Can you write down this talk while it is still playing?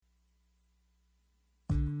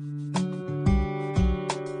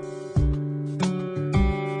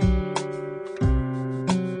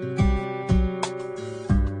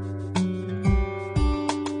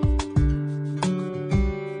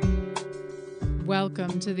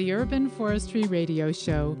Welcome to the Urban Forestry Radio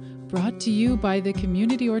Show, brought to you by the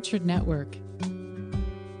Community Orchard Network.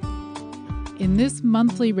 In this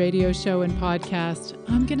monthly radio show and podcast,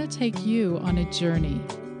 I'm going to take you on a journey.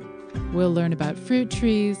 We'll learn about fruit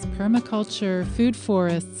trees, permaculture, food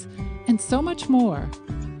forests, and so much more.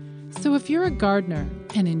 So if you're a gardener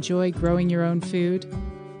and enjoy growing your own food,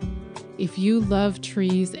 if you love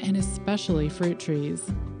trees and especially fruit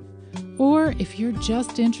trees, or if you're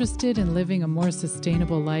just interested in living a more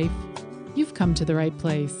sustainable life, you've come to the right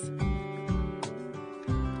place.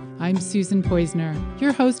 I'm Susan Poizner,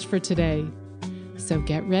 your host for today. So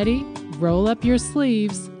get ready, roll up your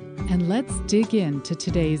sleeves, and let's dig into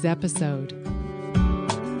today's episode.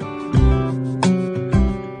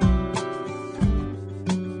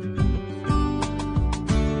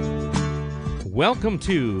 Welcome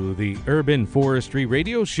to the Urban Forestry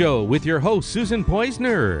Radio Show with your host, Susan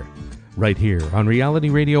Poizner, right here on Reality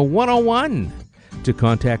Radio 101. To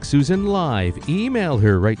contact Susan live, email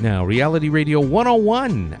her right now,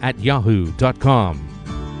 realityradio101@yahoo.com.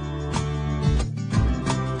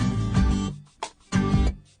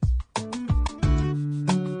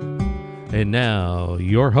 And now,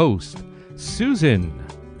 your host, Susan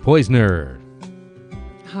Poizner.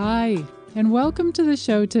 Hi, and welcome to the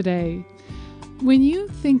show today. When you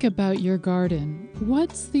think about your garden,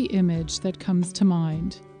 what's the image that comes to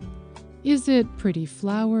mind? Is it pretty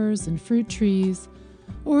flowers and fruit trees,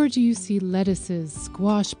 or do you see lettuces,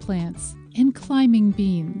 squash plants, and climbing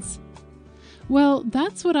beans? Well,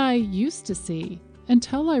 that's what I used to see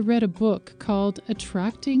until I read a book called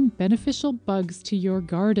Attracting Beneficial Bugs to Your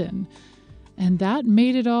Garden, and that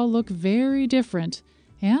made it all look very different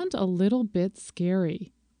and a little bit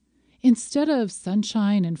scary. Instead of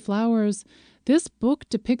sunshine and flowers, this book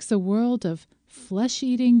depicts a world of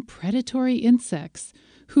flesh-eating predatory insects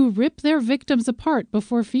who rip their victims apart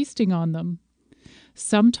before feasting on them.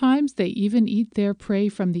 Sometimes they even eat their prey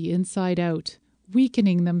from the inside out,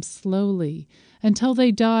 weakening them slowly until they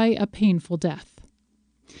die a painful death.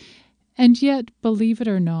 And yet, believe it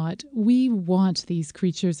or not, we want these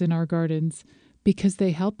creatures in our gardens because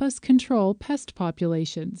they help us control pest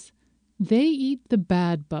populations. They eat the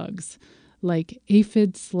bad bugs, like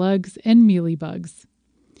aphids, slugs, and mealybugs.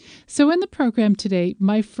 So in the program today,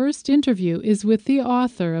 my first interview is with the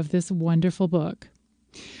author of this wonderful book.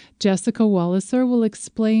 Jessica Walliser will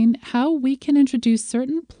explain how we can introduce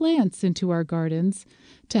certain plants into our gardens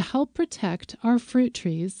to help protect our fruit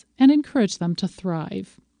trees and encourage them to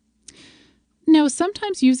thrive. Now,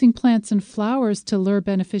 sometimes using plants and flowers to lure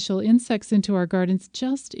beneficial insects into our gardens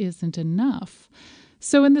just isn't enough.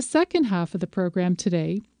 So in the second half of the program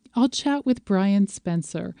today, I'll chat with Brian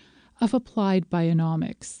Spencer of Applied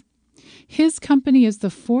Bionomics. His company is the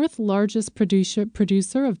fourth largest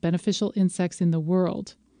producer of beneficial insects in the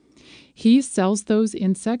world. He sells those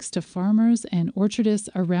insects to farmers and orchardists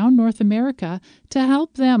around North America to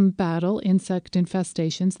help them battle insect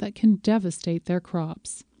infestations that can devastate their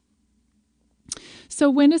crops. So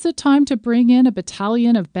when is it time to bring in a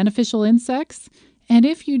battalion of beneficial insects? And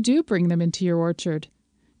if you do bring them into your orchard,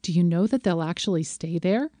 do you know that they'll actually stay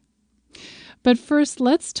there? But first,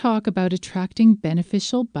 let's talk about attracting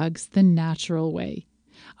beneficial bugs the natural way.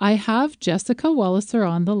 I have Jessica Walliser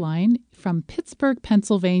on the line from Pittsburgh,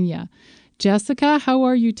 Pennsylvania. Jessica, how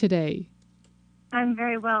are you today? I'm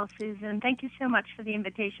very well, Susan. Thank you so much for the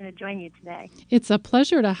invitation to join you today. It's a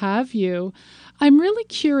pleasure to have you. I'm really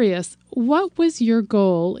curious, what was your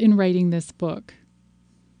goal in writing this book?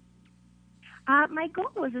 My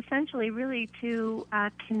goal was essentially really to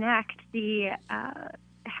connect the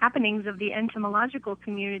happenings of the entomological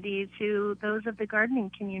community to those of the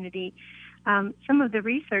gardening community. Some of the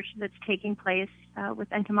research that's taking place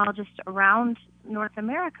with entomologists around North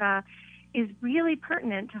America is really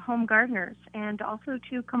pertinent to home gardeners and also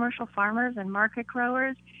to commercial farmers and market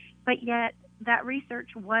growers, but yet that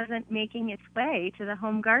research wasn't making its way to the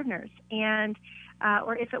home gardeners. And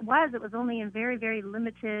or if it was only in very, very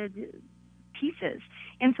limited pieces.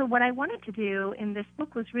 And so what I wanted to do in this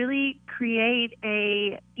book was really create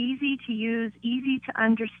a easy to use, easy to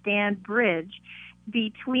understand bridge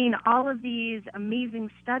between all of these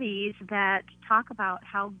amazing studies that talk about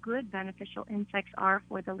how good beneficial insects are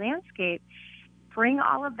for the landscape, bring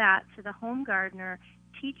all of that to the home gardener,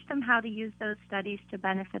 teach them how to use those studies to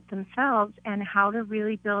benefit themselves, and how to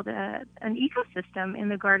really build an ecosystem in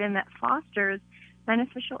the garden that fosters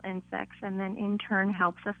beneficial insects and then in turn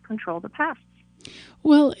helps us control the pests.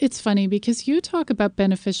 Well, it's funny because you talk about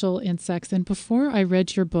beneficial insects, and before I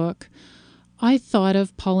read your book, I thought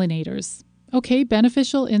of pollinators. Okay,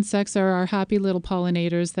 beneficial insects are our happy little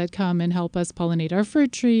pollinators that come and help us pollinate our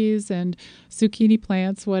fruit trees and zucchini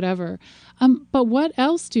plants, whatever. But what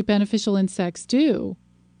else do beneficial insects do?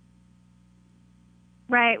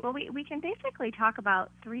 Right. Well, we can basically talk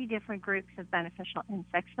about three different groups of beneficial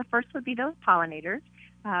insects. The first would be those pollinators,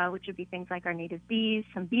 which would be things like our native bees,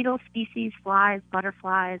 some beetle species, flies,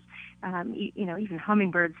 butterflies, even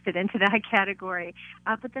hummingbirds fit into that category.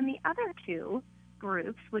 But then the other two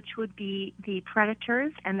groups, which would be the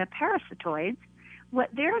predators and the parasitoids, what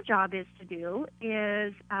their job is to do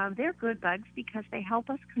is they're good bugs because they help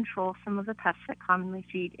us control some of the pests that commonly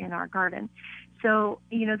feed in our garden. So,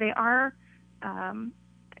 they are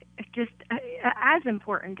just as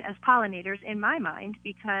important as pollinators in my mind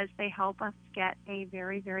because they help us get a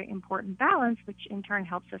very, very important balance, which in turn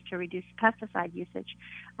helps us to reduce pesticide usage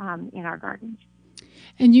in our gardens.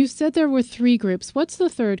 And you said there were three groups. What's the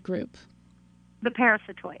third group? The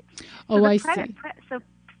parasitoids. Oh, I see.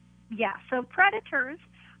 So predators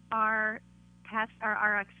are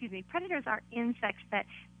predators are insects that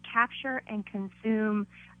capture and consume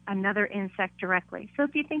another insect directly. So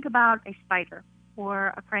if you think about a spider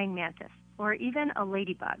or a praying mantis or even a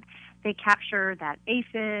ladybug, they capture that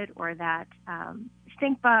aphid or that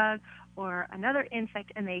stink bug or another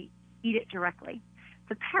insect and they eat it directly.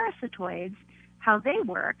 The parasitoids, how they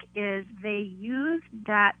work is they use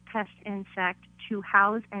that pest insect to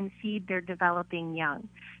house and feed their developing young.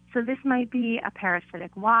 So this might be a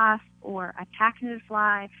parasitic wasp or a tachinid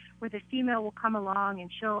fly where the female will come along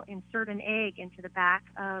and she'll insert an egg into the back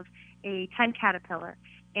of a tent caterpillar.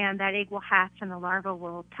 And that egg will hatch and the larva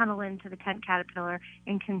will tunnel into the tent caterpillar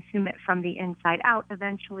and consume it from the inside out,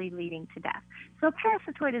 eventually leading to death. So a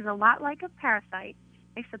parasitoid is a lot like a parasite,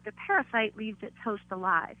 except the parasite leaves its host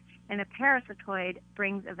alive, and a parasitoid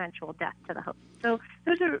brings eventual death to the host. So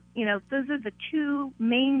those are the two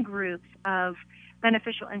main groups of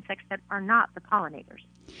beneficial insects that are not the pollinators.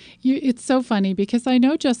 It's so funny because I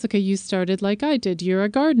know, Jessica, you started like I did. You're a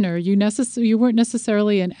gardener. You weren't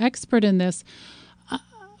necessarily an expert in this.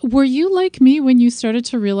 Were you like me when you started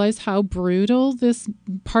to realize how brutal this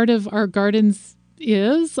part of our gardens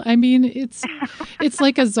is? I mean, it's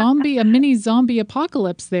like a mini zombie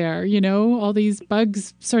apocalypse there, all these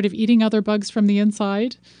bugs sort of eating other bugs from the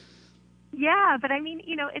inside. Yeah, but I mean,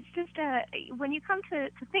 it's just when you come to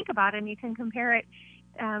think about it, and you can compare it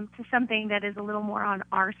to something that is a little more on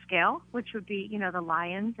our scale, which would be, the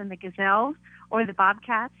lions and the gazelles or the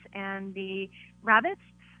bobcats and the rabbits.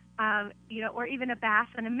 Or even a bass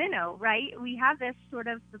and a minnow, right? We have this sort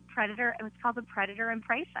of the predator, it's called the predator and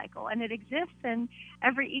prey cycle, and it exists in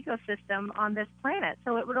every ecosystem on this planet.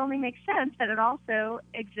 So it would only make sense that it also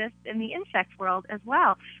exists in the insect world as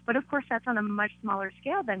well. But of course, that's on a much smaller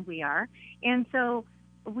scale than we are. And so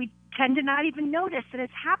we tend to not even notice that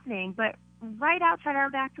it's happening, but right outside our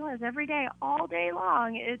back doors every day, all day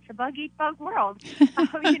long, it's a bug-eat-bug world.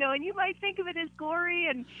 And you might think of it as gory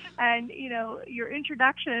and your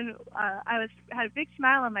introduction, I had a big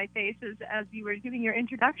smile on my face as you were giving your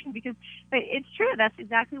introduction because it's true. That's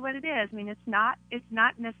exactly what it is. I mean, it's not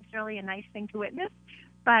necessarily a nice thing to witness,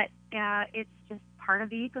 but it's just part of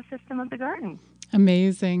the ecosystem of the garden.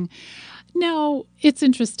 Amazing. Now, it's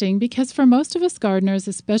interesting because for most of us gardeners,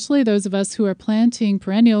 especially those of us who are planting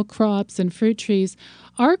perennial crops and fruit trees,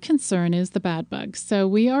 our concern is the bad bugs. So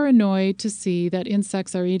we are annoyed to see that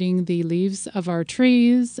insects are eating the leaves of our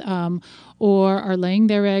trees or are laying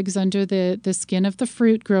their eggs under the skin of the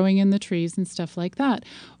fruit growing in the trees and stuff like that.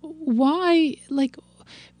 Why?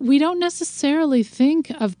 We don't necessarily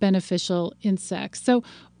think of beneficial insects. So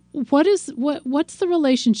what's the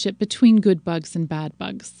relationship between good bugs and bad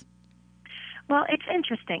bugs? Well, it's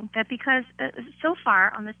interesting that because so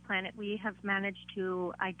far on this planet we have managed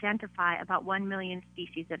to identify about 1 million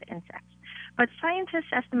species of insects. But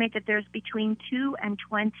scientists estimate that there's between 2 and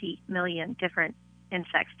 20 million different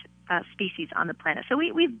insect species on the planet. So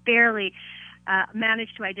we've barely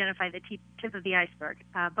managed to identify the tip of the iceberg.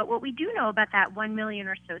 But what we do know about that 1 million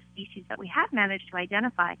or so species that we have managed to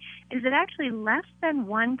identify is that actually less than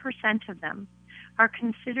 1% of them are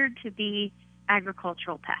considered to be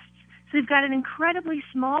agricultural pests. So we've got an incredibly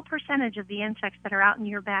small percentage of the insects that are out in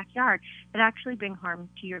your backyard that actually bring harm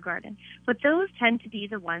to your garden. But those tend to be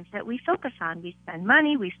the ones that we focus on. We spend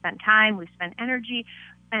money, we spend time, we spend energy,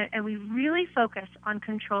 and we really focus on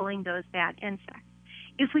controlling those bad insects.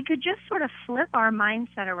 If we could just sort of flip our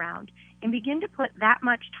mindset around and begin to put that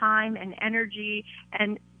much time and energy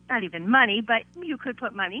and not even money, but you could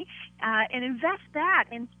put money, and invest that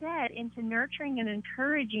instead into nurturing and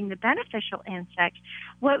encouraging the beneficial insects,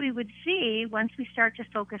 what we would see once we start to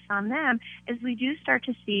focus on them is we do start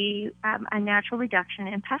to see a natural reduction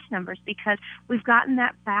in pest numbers, because we've gotten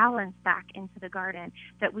that balance back into the garden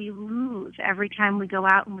that we lose every time we go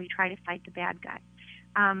out and we try to fight the bad guys.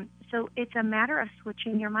 So it's a matter of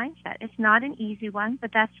switching your mindset. It's not an easy one,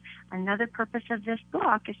 but that's another purpose of this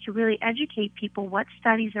book, is to really educate people what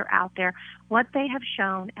studies are out there, what they have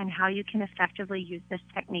shown, and how you can effectively use these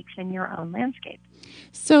techniques in your own landscape.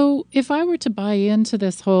 So if I were to buy into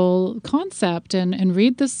this whole concept and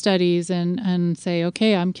read the studies and say,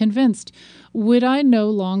 okay, I'm convinced, would I no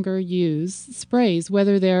longer use sprays,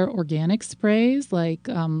 whether they're organic sprays like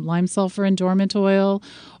lime sulfur and dormant oil,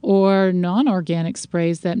 or non-organic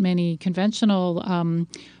sprays that many conventional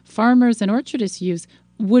farmers and orchardists use?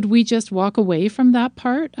 Would we just walk away from that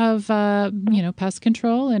part of pest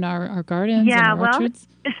control in our gardens and our orchards?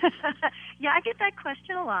 Yeah, I get that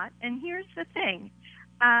question a lot. And here's the thing.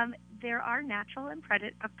 There are natural and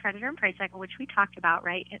predator and prey cycle, which we talked about,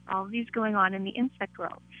 right? And all of these going on in the insect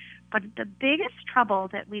world. But the biggest trouble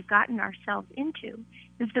that we've gotten ourselves into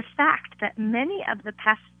is the fact that many of the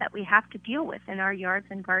pests that we have to deal with in our yards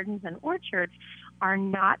and gardens and orchards are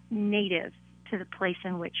not native to the place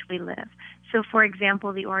in which we live. So, for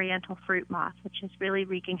example, the oriental fruit moth, which is really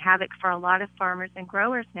wreaking havoc for a lot of farmers and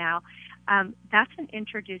growers now, that's an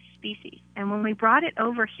introduced species. And when we brought it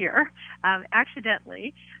over here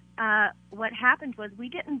accidentally, what happened was we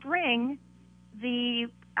didn't bring the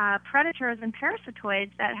predators and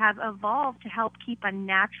parasitoids that have evolved to help keep a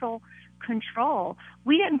natural control.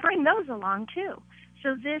 We didn't bring those along, too.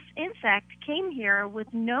 So this insect came here with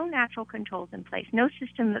no natural controls in place, no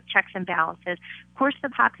system that checks and balances. Of course, the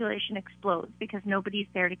population explodes because nobody's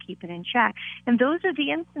there to keep it in check. And those are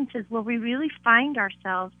the instances where we really find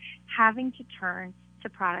ourselves having to turn to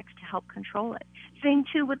products to help control it. Same,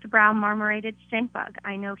 too, with the brown marmorated stink bug.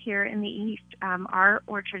 I know here in the East, our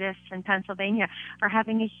orchardists in Pennsylvania are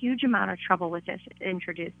having a huge amount of trouble with this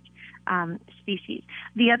introduced species.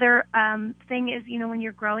 The other thing is, when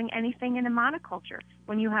you're growing anything in a monoculture,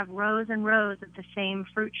 when you have rows and rows of the same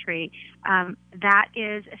fruit tree, that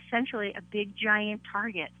is essentially a big, giant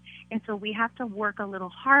target. And so we have to work a little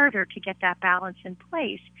harder to get that balance in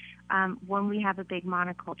place when we have a big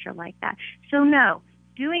monoculture like that. So no,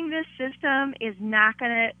 doing this system is not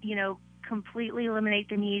going to, completely eliminate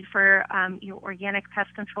the need for your organic pest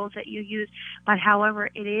controls that you use, but however,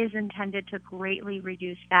 it is intended to greatly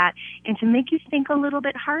reduce that and to make you think a little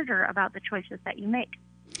bit harder about the choices that you make.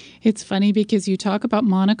 It's funny because you talk about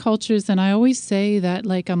monocultures, and I always say that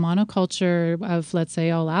like a monoculture of, let's say,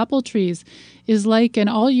 all apple trees is like an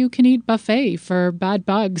all-you-can-eat buffet for bad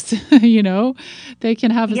bugs. They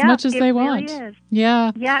can have as much as they want. Really is.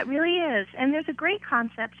 Yeah, it really is. And there's a great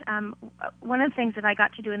concept. One of the things that I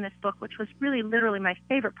got to do in this book, which was really literally my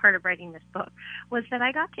favorite part of writing this book, was that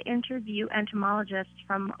I got to interview entomologists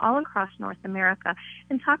from all across North America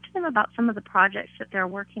and talk to them about some of the projects that they're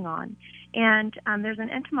working on. And there's an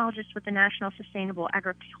entomologist with the National Sustainable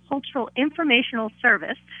Agricultural Informational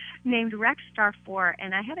Service named Rex Starfor,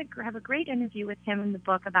 and I have a great interview with him in the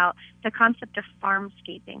book about the concept of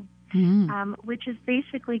farmscaping, which is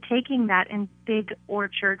basically taking that in big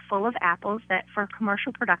orchard full of apples that for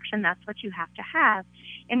commercial production, that's what you have to have.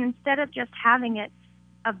 And instead of just having it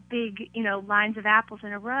of big, lines of apples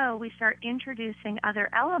in a row, we start introducing other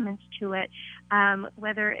elements to it,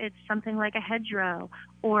 whether it's something like a hedgerow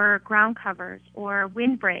or ground covers or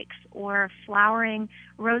windbreaks or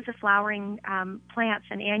rows of flowering plants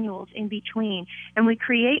and annuals in between. And we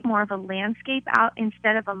create more of a landscape out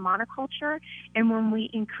instead of a monoculture. And when we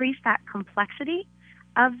increase that complexity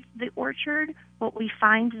of the orchard, what we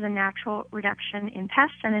find is a natural reduction in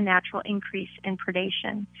pests and a natural increase in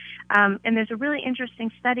predation. And there's a really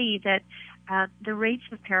interesting study that the rates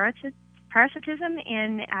of parasitism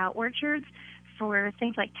in orchards for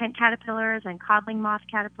things like tent caterpillars and codling moth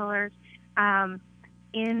caterpillars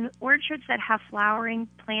in orchards that have flowering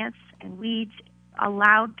plants and weeds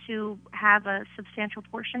allowed to have a substantial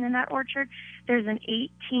portion in that orchard, there's an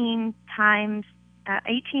 18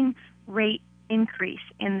 rate increase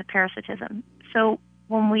in the parasitism. So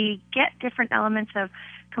when we get different elements of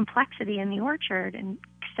complexity in the orchard and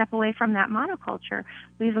step away from that monoculture,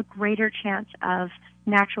 we have a greater chance of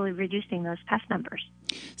naturally reducing those pest numbers.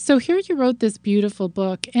 So here you wrote this beautiful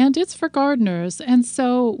book, and it's for gardeners. And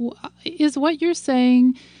so is what you're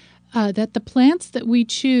saying that the plants that we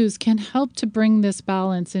choose can help to bring this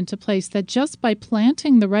balance into place, that just by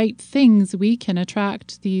planting the right things, we can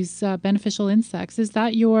attract these beneficial insects? Is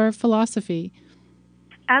that your philosophy?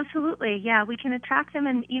 Absolutely, yeah. We can attract them,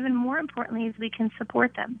 and even more importantly is we can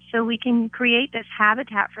support them. So we can create this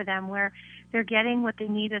habitat for them where they're getting what they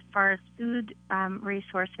need as far as food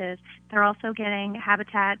resources. They're also getting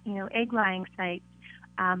habitat, egg-laying sites,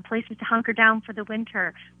 places to hunker down for the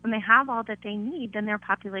winter. When they have all that they need, then their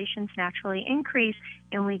populations naturally increase,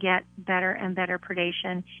 and we get better and better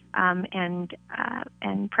predation and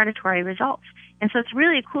predatory results. And so it's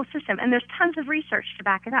really a cool system, and there's tons of research to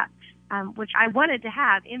back it up, which I wanted to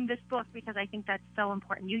have in this book because I think that's so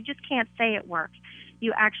important. You just can't say it works.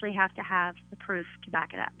 You actually have to have the proof to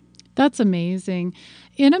back it up. That's amazing.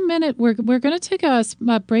 In a minute, we're going to take a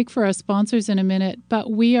break for our sponsors in a minute,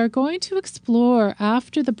 but we are going to explore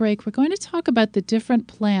after the break. We're going to talk about the different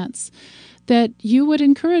plants that you would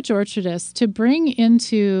encourage orchardists to bring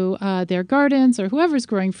into their gardens or whoever's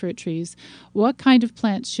growing fruit trees. What kind of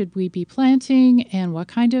plants should we be planting, and what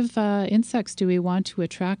kind of insects do we want to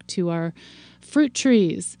attract to our fruit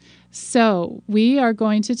trees? So we are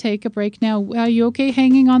going to take a break now. Are you okay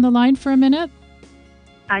hanging on the line for a minute?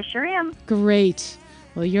 I sure am. Great.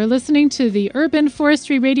 Well, you're listening to the Urban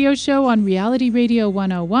Forestry Radio Show on Reality Radio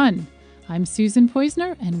 101. I'm Susan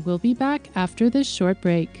Poizner, and we'll be back after this short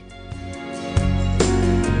break.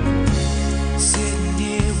 Sitting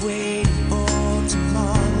here waiting for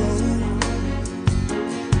tomorrow,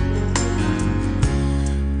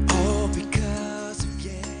 all because of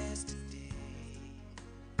yesterday.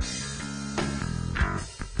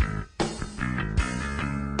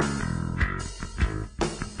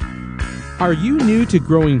 Are you new to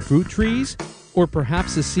growing fruit trees, or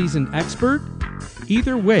perhaps a seasoned expert?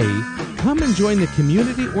 Either way, come and join the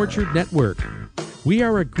Community Orchard Network. We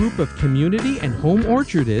are a group of community and home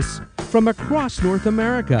orchardists from across North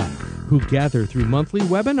America who gather through monthly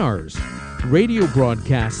webinars, radio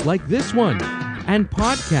broadcasts like this one, and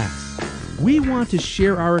podcasts. We want to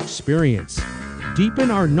share our experience,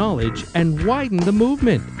 deepen our knowledge, and widen the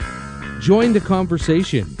movement. Join the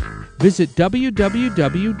conversation. Visit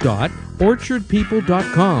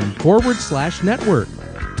www.orchardpeople.com/network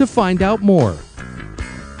to find out more.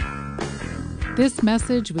 This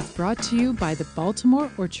message was brought to you by the Baltimore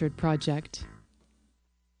Orchard Project.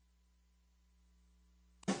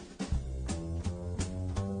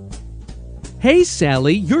 Hey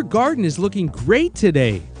Sally, your garden is looking great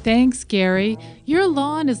today. Thanks, Gary. Your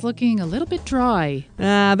lawn is looking a little bit dry.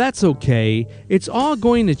 That's okay. It's all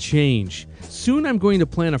going to change. Soon I'm going to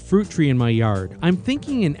plant a fruit tree in my yard. I'm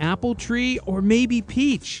thinking an apple tree or maybe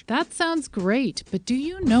peach. That sounds great, but do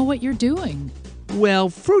you know what you're doing? Well,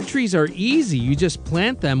 fruit trees are easy. You just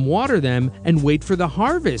plant them, water them, and wait for the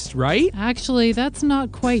harvest, right? Actually, that's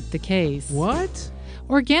not quite the case. What?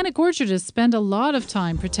 Organic orchardists spend a lot of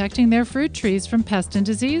time protecting their fruit trees from pest and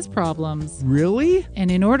disease problems. Really?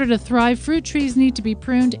 And in order to thrive, fruit trees need to be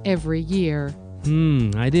pruned every year.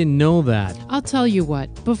 I didn't know that. I'll tell you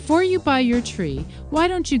what, before you buy your tree, why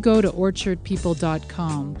don't you go to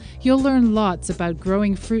orchardpeople.com? You'll learn lots about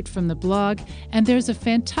growing fruit from the blog, and there's a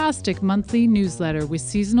fantastic monthly newsletter with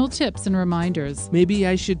seasonal tips and reminders. Maybe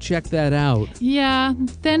I should check that out. Yeah,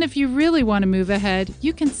 then if you really want to move ahead,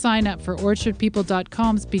 you can sign up for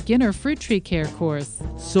orchardpeople.com's beginner fruit tree care course.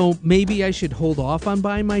 So maybe I should hold off on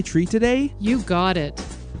buying my tree today? You got it.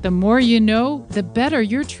 The more you know, the better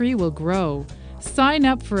your tree will grow. Sign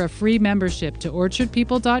up for a free membership to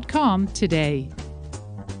orchardpeople.com today.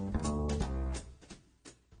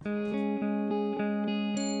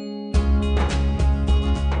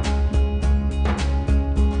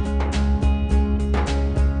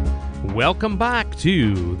 Welcome back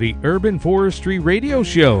to the Urban Forestry Radio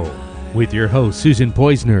Show with your host, Susan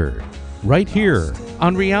Poizner, right here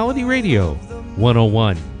on Reality Radio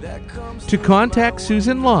 101. To contact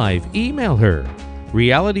Susan live, email her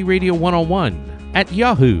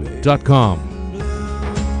realityradio101@yahoo.com.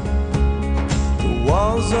 The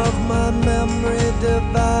walls of my memory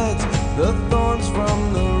divides the thorns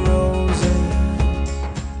from the roses.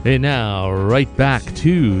 And now, right back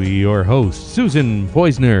to your host, Susan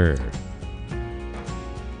Poizner.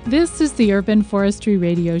 This is the Urban Forestry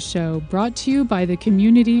Radio Show, brought to you by the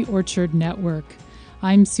Community Orchard Network.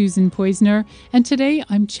 I'm Susan Poizner, and today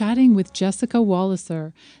I'm chatting with Jessica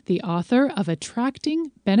Walliser, the author of Attracting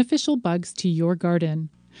Beneficial Bugs to Your Garden.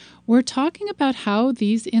 We're talking about how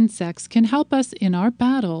these insects can help us in our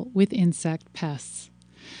battle with insect pests.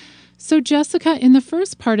 So, Jessica, in the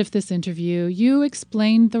first part of this interview, you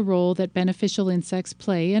explained the role that beneficial insects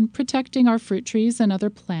play in protecting our fruit trees and other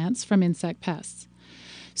plants from insect pests.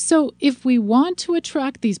 So, if we want to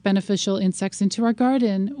attract these beneficial insects into our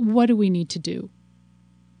garden, what do we need to do?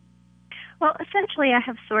 Well, essentially, I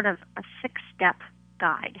have sort of a 6-step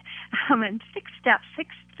guide, and 6 steps, 6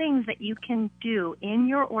 things that you can do in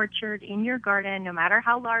your orchard, in your garden, no matter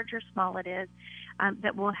how large or small it is,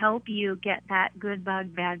 that will help you get that good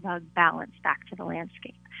bug, bad bug balance back to the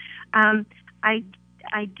landscape.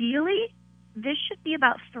 Ideally, this should be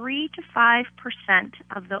about 3 to 5%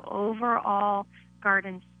 of the overall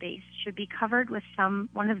garden space should be covered with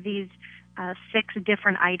one of these 6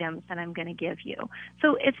 different items that I'm going to give you.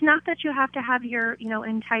 So it's not that you have to have your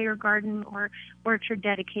entire garden or orchard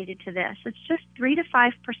dedicated to this. It's just 3 to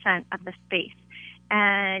 5% of the space.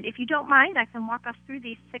 And if you don't mind, I can walk us through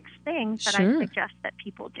these 6 things that I suggest that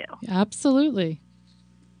people do. Absolutely.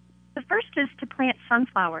 The first is to plant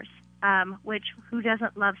sunflowers, which who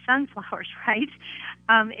doesn't love sunflowers, right?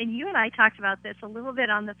 And you and I talked about this a little bit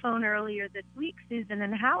on the phone earlier this week, Susan,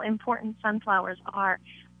 and how important sunflowers are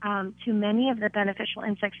to many of the beneficial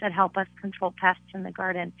insects that help us control pests in the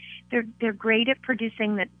garden. They're great at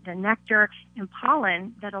producing the nectar and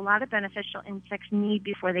pollen that a lot of beneficial insects need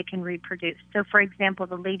before they can reproduce. So, for example,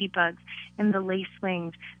 the ladybugs and the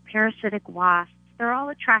lacewings, parasitic wasps, they're all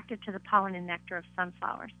attracted to the pollen and nectar of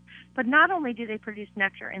sunflowers. But not only do they produce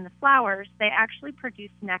nectar in the flowers, they actually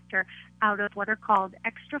produce nectar out of what are called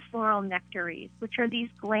extrafloral nectaries, which are these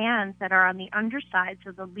glands that are on the undersides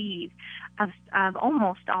of the leaves of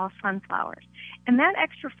almost all sunflowers. And that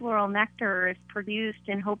extrafloral nectar is produced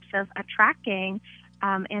in hopes of attracting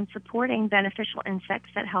and supporting beneficial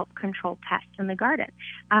insects that help control pests in the garden.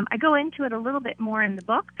 I go into it a little bit more in the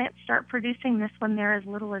book. Plants start producing this when they're as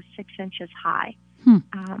little as 6 inches high.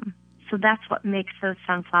 So that's what makes those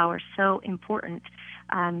sunflowers so important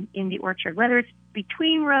in the orchard, whether it's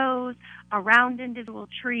between rows, around individual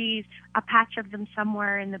trees, a patch of them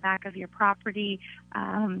somewhere in the back of your property,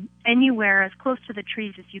 anywhere as close to the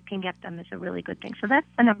trees as you can get them is a really good thing. So that's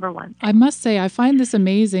the number one thing. I must say, I find this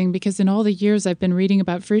amazing because in all the years I've been reading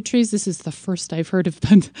about fruit trees, this is the first I've heard of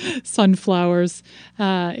sunflowers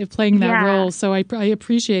playing that role. So I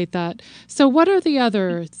appreciate that. So what are the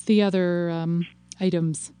other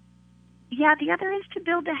items? Yeah, the other is to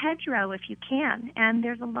build a hedgerow if you can. And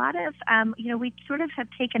there's a lot of, we sort of have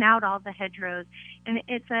taken out all the hedgerows. And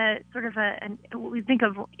it's a sort of we think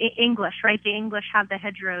of English, right? The English have the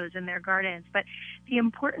hedgerows in their gardens. But the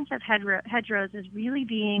importance of hedgerows is really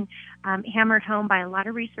being hammered home by a lot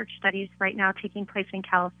of research studies right now taking place in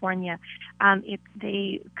California.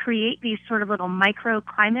 They create these sort of little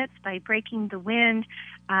microclimates by breaking the wind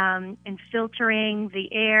and filtering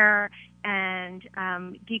the air and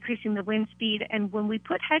decreasing the wind speed. And when we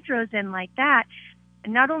put hedgerows in like that,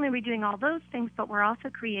 not only are we doing all those things, but we're also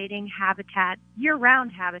creating habitat,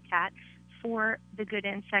 year-round habitat, for the good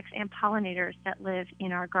insects and pollinators that live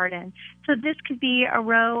in our garden. So this could be a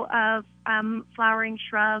row of flowering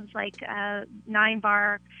shrubs like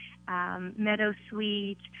 9-bark,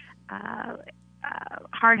 meadowsweet,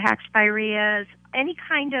 hardhack spireas, any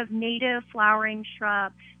kind of native flowering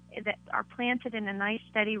shrub that are planted in a nice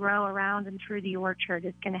steady row around and through the orchard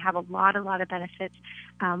is going to have a lot of benefits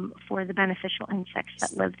for the beneficial insects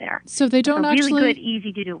that live there. So they don't actually... really good,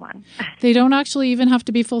 easy to do one. They don't actually even have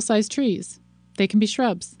to be full-size trees. They can be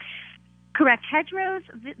shrubs. Correct. Hedgerows,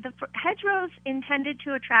 the hedgerows intended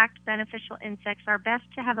to attract beneficial insects are best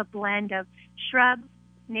to have a blend of shrubs,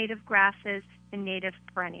 native grasses, and native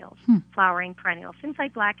perennials, flowering perennials. Things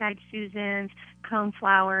like black-eyed Susans,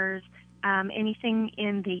 coneflowers, anything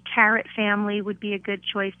in the carrot family would be a good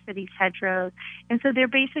choice for these hedgerows. And so they're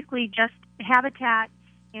basically just habitat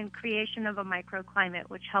and creation of a microclimate,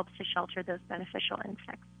 which helps to shelter those beneficial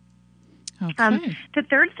insects. Okay. The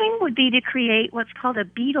third thing would be to create what's called a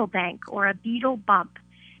beetle bank or a beetle bump.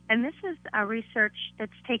 And this is a research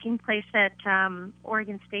that's taking place at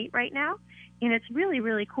Oregon State right now. And it's really,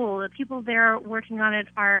 really cool. The people there working on it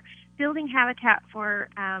are building habitat for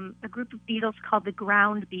a group of beetles called the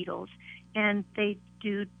ground beetles. And they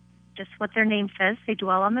do just what their name says. They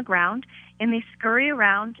dwell on the ground, and they scurry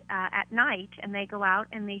around at night, and they go out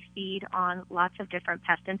and they feed on lots of different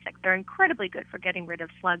pest insects. They're incredibly good for getting rid of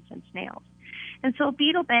slugs and snails. And so a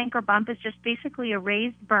beetle bank or bump is just basically a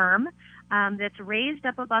raised berm that's raised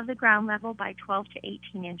up above the ground level by 12 to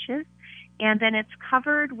 18 inches. And then it's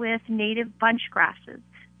covered with native bunch grasses.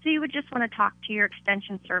 So you would just want to talk to your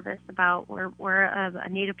extension service about or a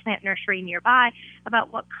native plant nursery nearby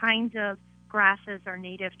about what kinds of grasses are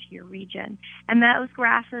native to your region. And those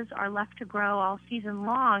grasses are left to grow all season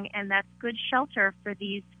long, and that's good shelter for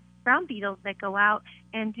these ground beetles that go out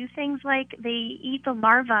and do things like they eat the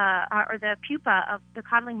larva or the pupa of the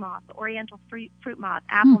codling moth, the oriental fruit moth,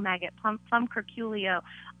 apple maggot, plum curculio,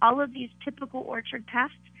 all of these typical orchard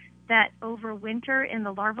pests that overwinter in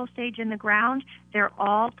the larval stage in the ground. They're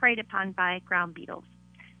all preyed upon by ground beetles.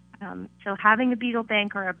 So having a beetle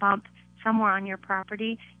bank or a bump somewhere on your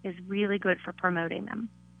property is really good for promoting them.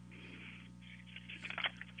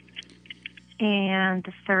 And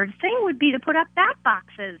the third thing would be to put up bat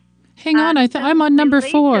boxes. Hang on, I'm on number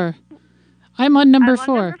 4. I'm on number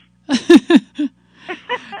 4.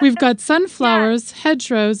 We've got sunflowers,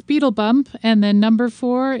 hedgerows, beetle bump, and then number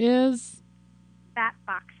 4 is? Bat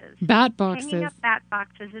boxes. Bat boxes. Hanging up bat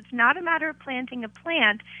boxes. It's not a matter of planting a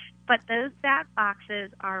plant, but those bat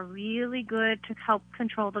boxes are really good to help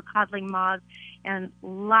control the codling moths and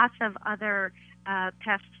lots of other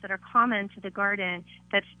pests that are common to the garden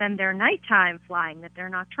that spend their nighttime flying, that they're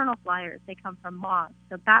nocturnal flyers. They come from moths.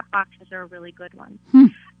 So bat boxes are a really good one.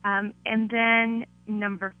 And then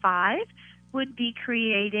number 5 would be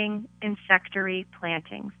creating insectary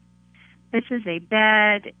plantings. This is a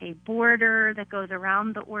bed, a border that goes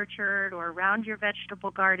around the orchard or around your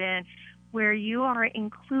vegetable garden where you are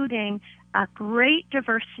including a great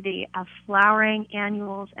diversity of flowering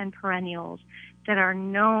annuals and perennials that are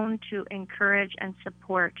known to encourage and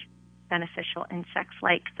support beneficial insects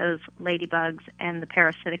like those ladybugs and the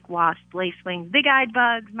parasitic wasp, lacewing, big-eyed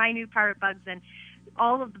bugs, minute pirate bugs, and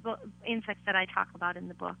all of the insects that I talk about in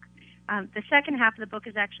the book. The second half of the book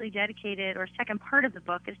is actually dedicated, or second part of the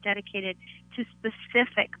book is dedicated to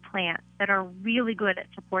specific plants that are really good at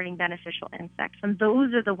supporting beneficial insects. And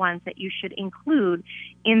those are the ones that you should include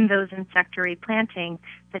in those insectary plantings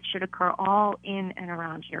that should occur all in and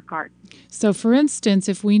around your garden. So, for instance,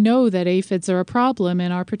 if we know that aphids are a problem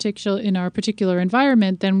in our particular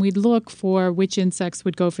environment, then we'd look for which insects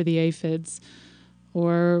would go for the aphids.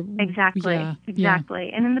 Exactly. Yeah.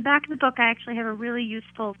 And in the back of the book, I actually have a really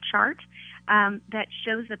useful chart that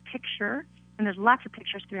shows a picture, and there's lots of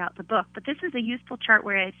pictures throughout the book, but this is a useful chart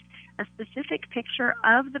where it's a specific picture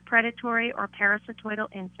of the predatory or parasitoidal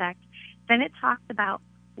insect. Then it talks about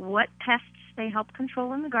what pests they help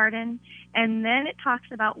control in the garden, and then it talks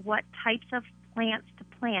about what types of plants to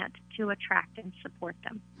plant to attract and support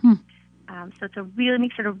them. So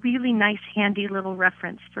makes it a really nice, handy little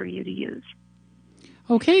reference for you to use.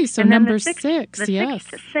 Okay, so number 6, yes. The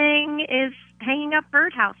sixth thing is hanging up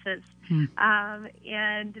birdhouses.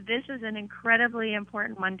 And this is an incredibly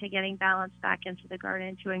important one to getting balance back into the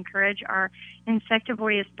garden to encourage our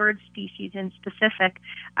insectivorous bird species in specific.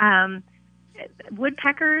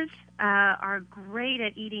 Woodpeckers are great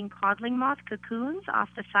at eating codling moth cocoons off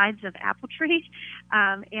the sides of apple trees,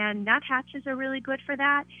 and nuthatches are really good for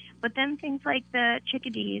that. But then things like the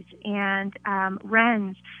chickadees and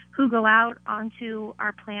wrens who go out onto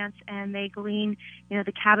our plants and they glean,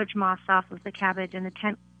 the cabbage moths off of the cabbage and the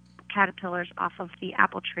tent caterpillars off of the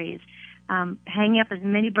apple trees. Hanging up as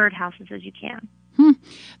many birdhouses as you can.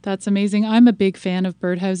 That's amazing. I'm a big fan of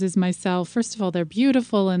birdhouses myself. First of all, they're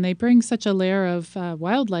beautiful and they bring such a layer of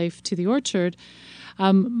wildlife to the orchard.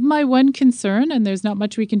 My one concern, and there's not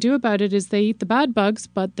much we can do about it, is they eat the bad bugs,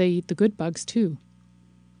 but they eat the good bugs too.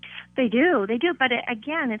 They do. But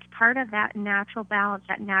again, it's part of that natural balance,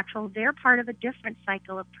 they're part of a different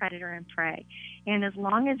cycle of predator and prey. And as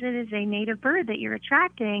long as it is a native bird that you're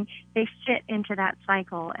attracting, they fit into that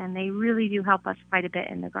cycle, and they really do help us quite a bit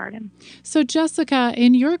in the garden. So, Jessica,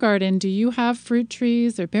 in your garden, do you have fruit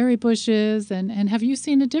trees or berry bushes, and have you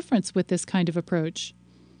seen a difference with this kind of approach?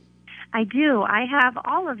 I do. I have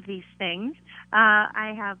all of these things.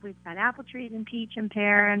 We've got apple trees and peach and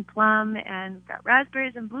pear and plum, and we've got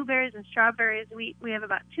raspberries and blueberries and strawberries. We have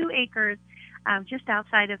about 2 acres just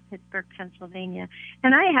outside of Pittsburgh, Pennsylvania.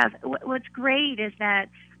 And what's great is that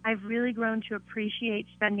I've really grown to appreciate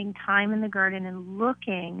spending time in the garden and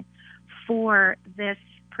looking for this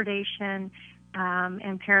predation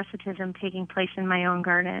and parasitism taking place in my own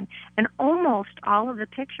garden. And almost all of the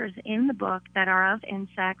pictures in the book that are of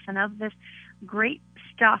insects and of this great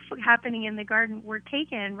stuff happening in the garden were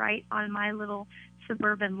taken right on my little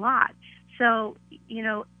suburban lot. So,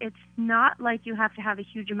 it's not like you have to have a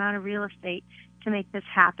huge amount of real estate to make this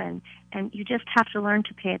happen, and you just have to learn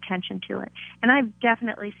to pay attention to it. And I've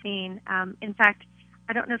definitely seen, in fact,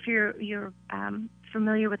 I don't know if you're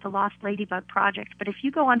familiar with the Lost Ladybug Project, but if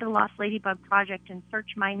you go onto the Lost Ladybug Project and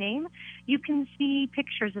search my name, you can see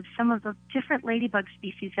pictures of some of the different ladybug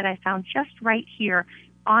species that I found just right here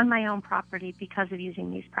on my own property because of using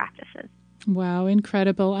these practices. Wow,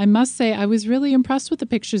 incredible. I must say, I was really impressed with the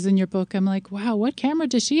pictures in your book. I'm like, wow, what camera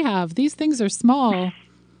does she have? These things are small.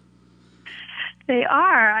 They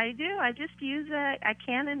are. I do. I just use a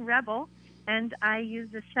Canon Rebel, and I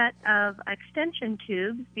use a set of extension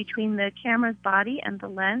tubes between the camera's body and the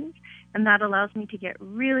lens, and that allows me to get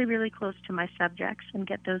really, really close to my subjects and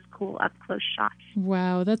get those cool up-close shots.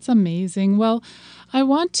 Wow, that's amazing. Well, I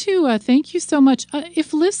want to thank you so much.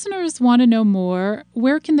 If listeners want to know more,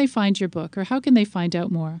 where can they find your book, or how can they find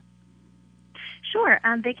out more? Sure.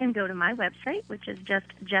 They can go to my website, which is just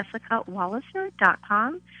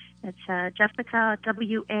jessicawalliser.com. It's Jessica,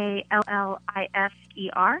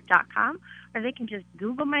 WALLISER.com. Or they can just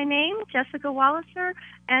Google my name, Jessica Walliser,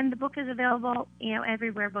 and the book is available,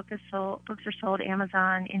 everywhere books are sold,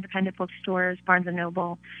 Amazon, independent bookstores, Barnes &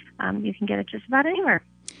 Noble. You can get it just about anywhere.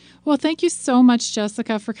 Well, thank you so much,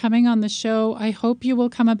 Jessica, for coming on the show. I hope you will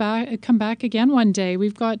come back again one day.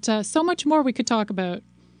 We've got so much more we could talk about.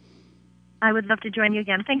 I would love to join you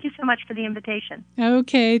again. Thank you so much for the invitation.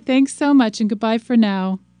 Okay, thanks so much, and goodbye for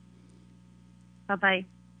now. Bye-bye.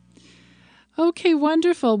 Okay,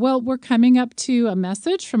 wonderful. Well, we're coming up to a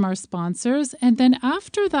message from our sponsors, and then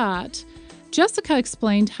after that, Jessica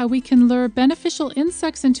explained how we can lure beneficial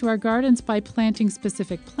insects into our gardens by planting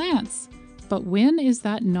specific plants. But when is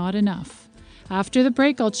that not enough? After the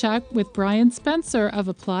break, I'll chat with Brian Spencer of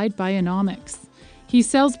Applied Bionomics. He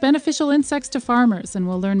sells beneficial insects to farmers, and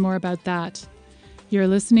we'll learn more about that. You're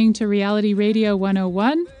listening to Reality Radio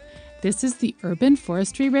 101. This is the Urban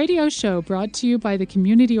Forestry Radio Show, brought to you by the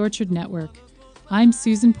Community Orchard Network. I'm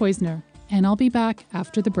Susan Poisner, and I'll be back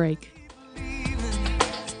after the break.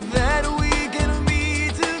 That we can be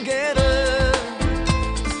together,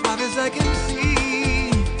 as far as I can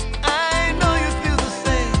see. I know you feel the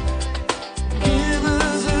same. Give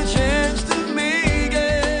us a chance to make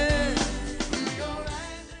it.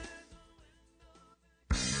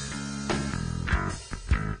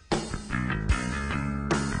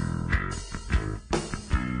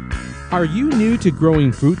 Are you new to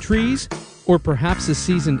growing fruit trees, or perhaps a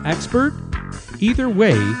seasoned expert? Either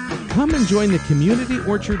way, come and join the Community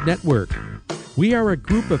Orchard Network. We are a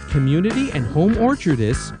group of community and home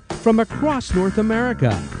orchardists from across North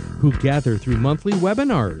America who gather through monthly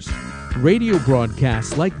webinars, radio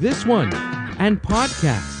broadcasts like this one, and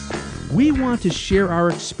podcasts. We want to share our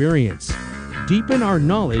experience, deepen our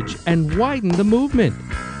knowledge, and widen the movement.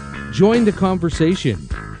 Join the conversation.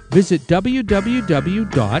 Visit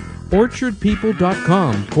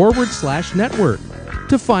www.orchardpeople.com/network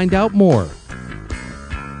to find out more.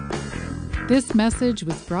 This message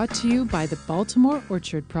was brought to you by the Baltimore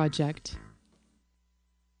Orchard Project.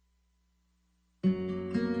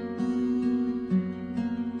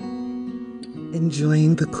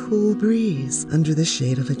 Enjoying the cool breeze under the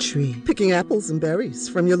shade of a tree. Picking apples and berries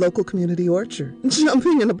from your local community orchard.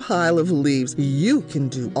 Jumping in a pile of leaves. You can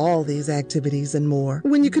do all these activities and more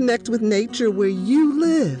when you connect with nature where you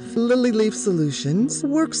live. Lily Leaf Solutions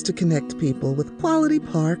works to connect people with quality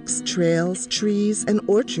parks, trails, trees, and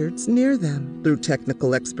orchards near them. Through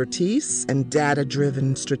technical expertise and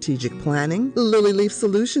data-driven strategic planning, Lily Leaf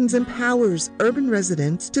Solutions empowers urban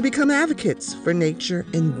residents to become advocates for nature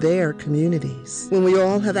in their communities. When we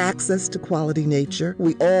all have access to quality nature,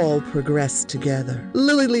 we all progress together.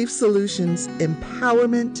 Lily Leaf Solutions,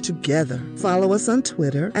 empowerment together. Follow us on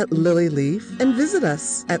Twitter at LilyLeaf and visit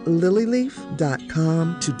us at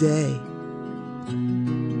lilyleaf.com today.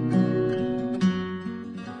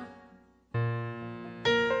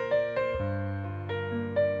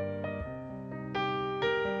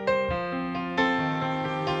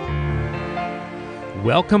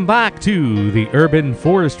 Welcome back to the Urban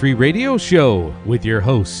Forestry Radio Show with your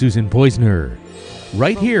host, Susan Poisner,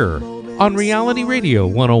 right here on Reality Radio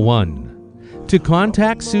 101. To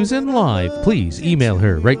contact Susan live, please email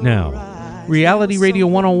her right now,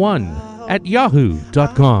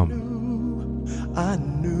 realityradio101@yahoo.com. I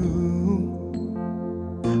knew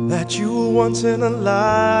that you were once in a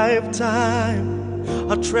lifetime,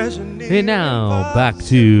 a treasure near. And now, back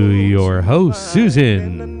to your host,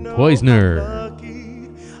 Susan Poisner.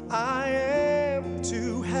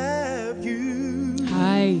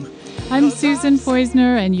 Hi, I'm Susan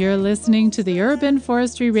Poisner, and you're listening to the Urban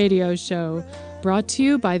Forestry Radio Show, brought to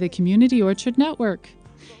you by the Community Orchard Network.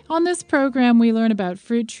 On this program, we learn about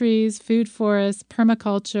fruit trees, food forests,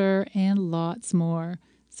 permaculture, and lots more.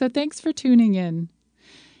 So thanks for tuning in.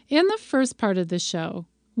 In the first part of the show,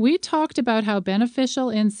 we talked about how beneficial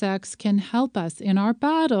insects can help us in our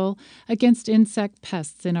battle against insect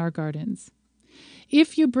pests in our gardens.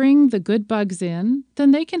 If you bring the good bugs in,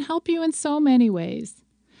 then they can help you in so many ways.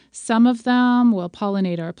 Some of them will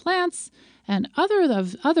pollinate our plants, and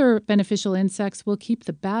other beneficial insects will keep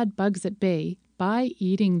the bad bugs at bay by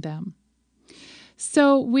eating them.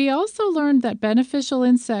 So we also learned that beneficial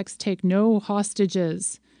insects take no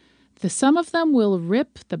hostages. Some of them will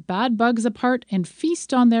rip the bad bugs apart and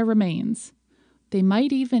feast on their remains. They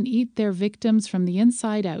might even eat their victims from the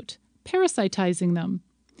inside out, parasitizing them.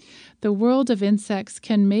 The world of insects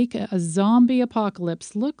can make a zombie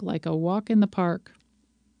apocalypse look like a walk in the park.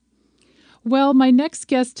 Well, my next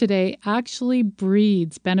guest today actually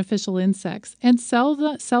breeds beneficial insects and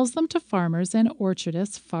sells them to farmers and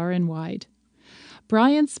orchardists far and wide.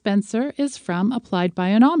 Brian Spencer is from Applied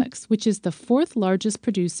Bionomics, which is the fourth largest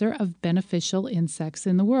producer of beneficial insects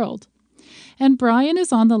in the world. And Brian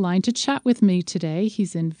is on the line to chat with me today.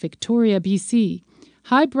 He's in Victoria, BC.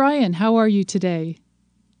 Hi, Brian. How are you today?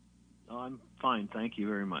 I'm fine. Thank you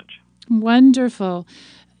very much. Wonderful.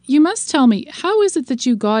 You must tell me, how is it that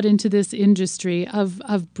you got into this industry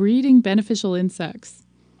of breeding beneficial insects?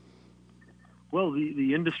 Well,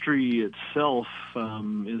 the industry itself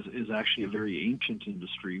is actually a very ancient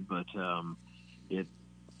industry, but it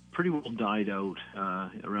pretty well died out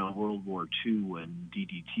around World War II when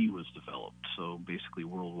DDT was developed. So basically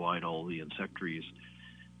worldwide all the insectaries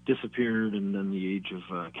disappeared, and then the age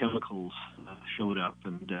of chemicals showed up.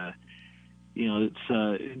 And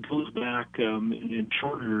it goes back in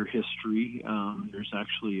shorter history. There's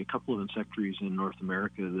actually a couple of insectaries in North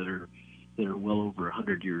America that are well over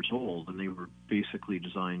 100 years old, and they were basically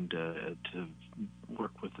designed to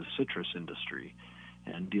work with the citrus industry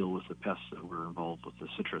and deal with the pests that were involved with the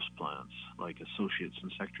citrus plants, like Associates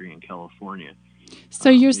Insectary in California. So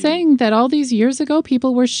you're saying that all these years ago,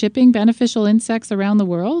 people were shipping beneficial insects around the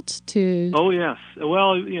world to... Oh, yes.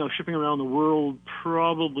 Well, shipping around the world,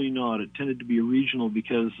 probably not. It tended to be regional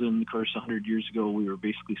because, of course, 100 years ago, we were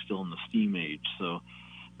basically still in the steam age.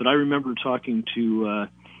 But I remember talking to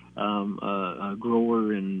a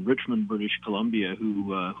grower in Richmond, British Columbia, who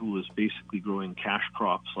was basically growing cash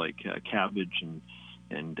crops like cabbage and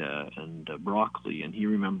broccoli, and he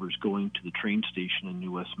remembers going to the train station in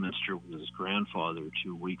New Westminster with his grandfather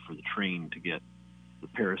to wait for the train to get the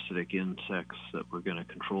parasitic insects that were going to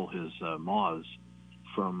control his moths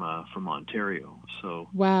from Ontario. So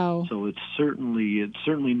wow. So it's certainly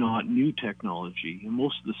not new technology, and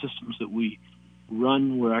most of the systems that we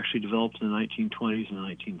run were actually developed in the 1920s and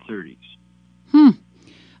the 1930s.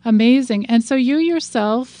 Amazing. And so you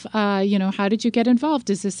yourself, how did you get involved?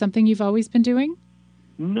 Is this something you've always been doing?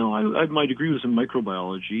 No, my degree was in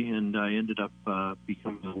microbiology, and I ended up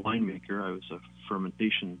becoming a winemaker. I was a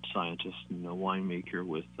fermentation scientist and a winemaker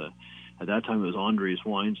with, at that time it was Andres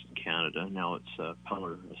Wines in Canada. Now it's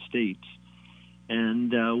Peller Estates.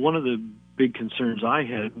 And one of the big concerns I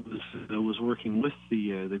had was working with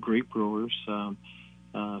the grape growers.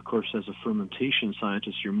 Of course, as a fermentation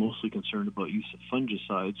scientist, you're mostly concerned about use of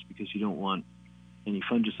fungicides because you don't want any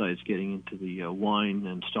fungicides getting into the wine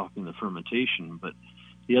and stopping the fermentation. But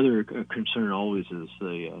the other concern always is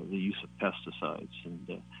the use of pesticides.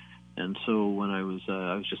 And so when I was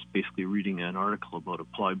just basically reading an article about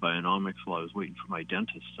Applied Bionomics while I was waiting for my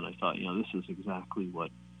dentist, and I thought, this is exactly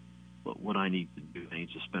what I need to do. I need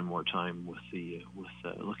to spend more time with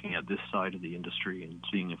looking at this side of the industry and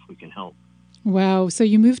seeing if we can help. Wow! So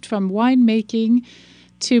you moved from winemaking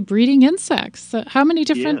to breeding insects. How many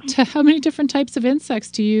different types of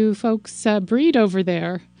insects do you folks breed over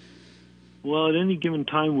there? Well, at any given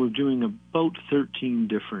time, we're doing about 13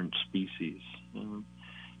 different species.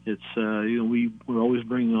 We're always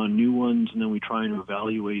bringing on new ones, and then we try and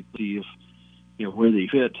evaluate where they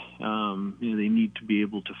fit. They need to be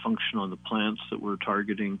able to function on the plants that we're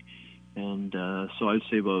targeting. And so I'd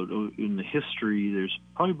say in the history, there's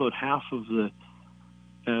probably about half of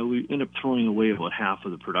we end up throwing away about half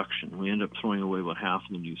of the production. We end up throwing away about half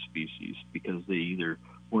of the new species because they either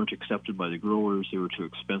weren't accepted by the growers, they were too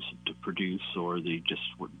expensive to produce, or they just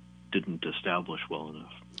didn't establish well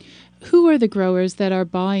enough. Who are the growers that are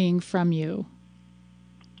buying from you?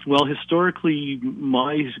 Well, historically,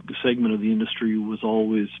 my segment of the industry was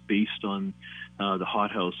always based on the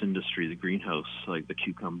hothouse industry, the greenhouse, like the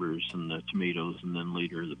cucumbers and the tomatoes, and then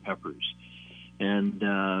later the peppers. And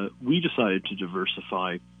we decided to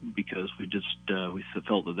diversify because we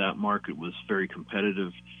felt that market was very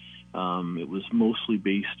competitive. It was mostly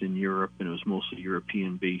based in Europe, and it was mostly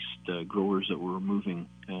European-based growers that were moving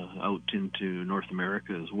out into North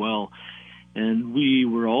America as well. And we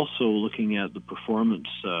were also looking at the performance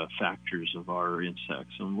factors of our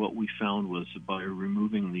insects. And what we found was that by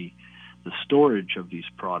removing the storage of these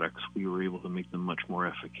products, we were able to make them much more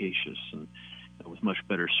efficacious and with much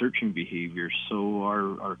better searching behavior. So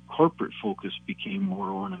our corporate focus became more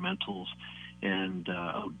ornamentals and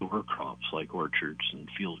outdoor crops like orchards and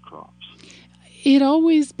field crops. It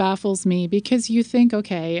always baffles me because you think,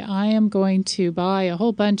 okay, I am going to buy a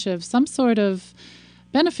whole bunch of some sort of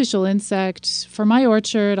beneficial insect for my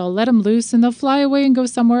orchard. I'll let them loose and they'll fly away and go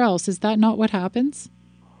somewhere else. Is that not what happens?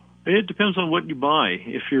 It depends on what you buy.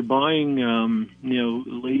 If you're buying,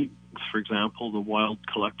 ladybugs, for example, the wild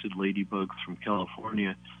collected ladybugs from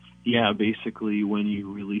California, yeah, basically when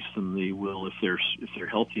you release them, they will, if they're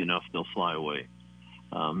healthy enough, they'll fly away.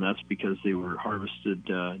 That's because they were harvested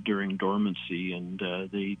during dormancy, and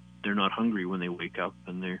they're not hungry when they wake up,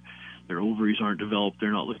 and their ovaries aren't developed.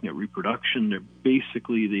 They're not looking at reproduction.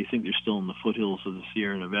 They think they're still in the foothills of the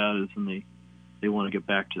Sierra Nevadas, and they want to get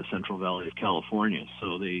back to the Central Valley of California.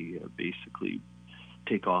 So they basically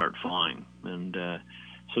take off, start flying. And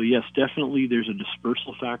so yes, definitely there's a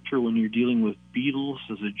dispersal factor when you're dealing with beetles.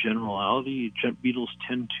 As a generality, beetles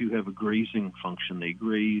tend to have a grazing function. They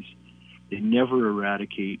graze. They never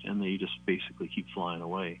eradicate, and they just basically keep flying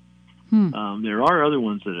away. There are other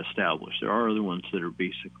ones that establish. There are other ones that are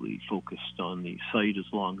basically focused on the site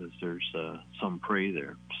as long as there's some prey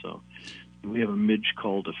there. So we have a midge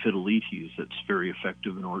called Aphidoletes that's very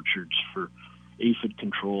effective in orchards for aphid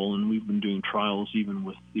control, and we've been doing trials even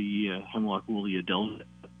with the Hemlock woolly adelphid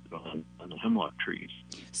on the hemlock trees.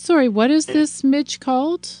 Sorry, what is this midge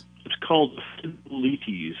called? It's called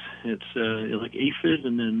Aphidoletes. It's like aphid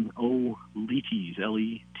and then Letes,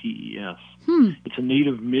 Letes. It's a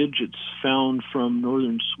native midge. It's found from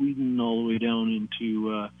northern Sweden all the way down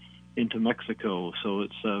into Mexico. So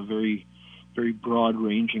it's a very, very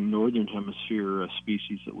broad-ranging northern hemisphere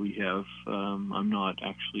species that we have. I'm not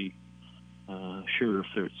actually sure if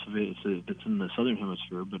it's in the southern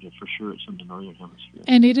hemisphere, but for sure it's in the northern hemisphere.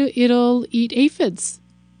 And it'll eat aphids.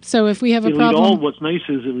 So if we have a problem... What's nice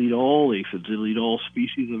is it'll eat all aphids. It'll eat all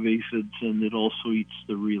species of aphids, and it also eats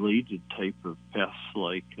the related type of pests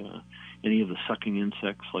like any of the sucking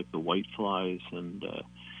insects like the whiteflies and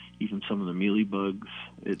even some of the mealybugs.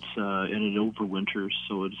 And it overwinters,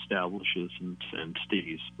 so it establishes and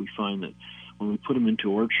stays. We find that when we put them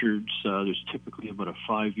into orchards, there's typically about a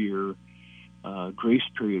 5-year grace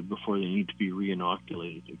period before they need to be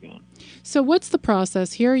re-inoculated again. So what's the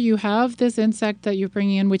process here? You have this insect that you're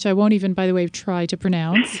bringing in, which I won't even, by the way, try to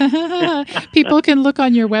pronounce. People can look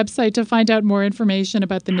on your website to find out more information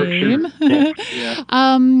about the name. Sure.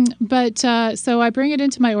 So I bring it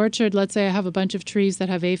into my orchard. Let's say I have a bunch of trees that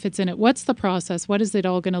have aphids in it. What's the process? What is it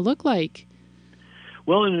all going to look like?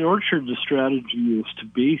 Well, in an orchard, the strategy is to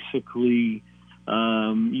basically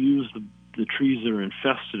use the trees that are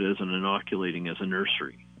infested as an inoculating as a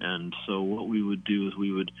nursery. And so what we would do is we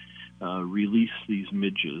would release these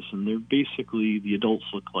midges, and they're basically, the adults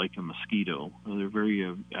look like a mosquito. They're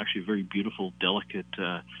actually very beautiful, delicate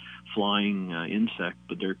flying insect,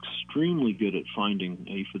 but they're extremely good at finding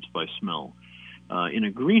aphids by smell. In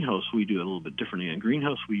a greenhouse, we do it a little bit differently. In a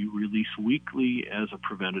greenhouse, we release weekly as a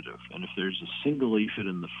preventative, and if there's a single aphid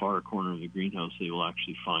in the far corner of the greenhouse, they will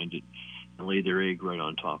actually find it and lay their egg right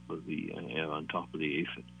on top of the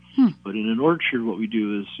aphid. But in an orchard, what we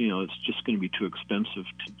do is, it's just going to be too expensive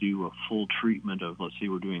to do a full treatment of, let's say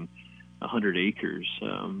we're doing 100 acres.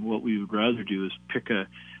 What we would rather do is pick a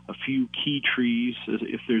few key trees.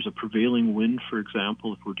 If there's a prevailing wind, for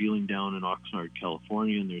example, if we're dealing down in Oxnard,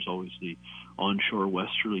 California, and there's always the onshore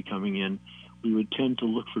westerly coming in, we would tend to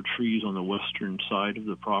look for trees on the western side of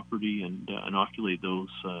the property and inoculate those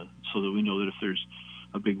so that we know that if there's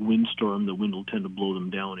a big windstorm, the wind will tend to blow them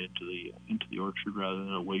down into the orchard rather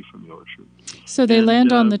than away from the orchard. So they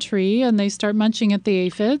land on the tree and they start munching at the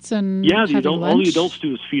aphids and all the lunch? adults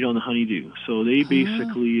do is feed on the honeydew. So they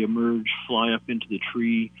basically emerge, fly up into the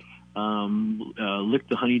tree, lick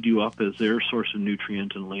the honeydew up as their source of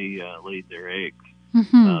nutrient, and lay their eggs.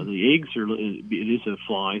 The eggs it is a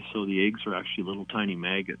fly, so the eggs are actually little tiny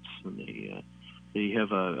maggots, and they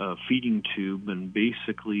have a feeding tube, and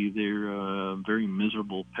basically they're a very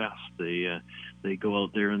miserable pest. They go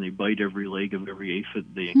out there and they bite every leg of every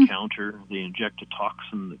aphid they encounter. They inject a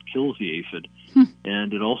toxin that kills the aphid,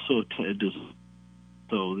 and it also does.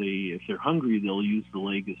 So if they're hungry, they'll use the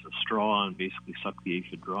leg as a straw and basically suck the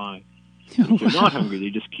aphid dry. If they're not hungry, they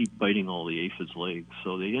just keep biting all the aphids' legs.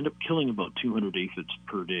 So they end up killing about 200 aphids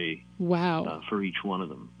per day. Wow! For each one of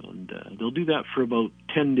them, and they'll do that for about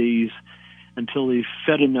 10 days. Until they've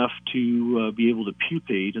fed enough to be able to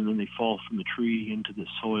pupate, and then they fall from the tree into the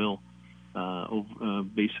soil,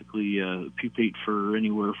 basically pupate for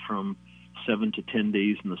anywhere from 7 to 10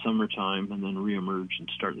 days in the summertime, and then reemerge and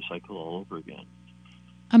start the cycle all over again.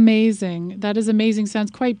 Amazing. That is amazing.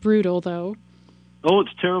 Sounds quite brutal, though. Oh,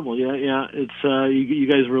 it's terrible. Yeah. It's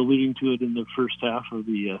you guys were alluding to it in the first half of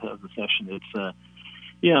the session.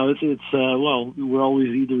 Yeah, it's well, we're always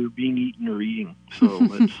either being eaten or eating, so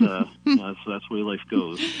it's that's the way life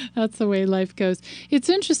goes. That's the way life goes. It's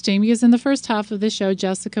interesting because in the first half of the show,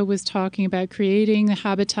 Jessica was talking about creating the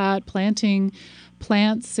habitat, planting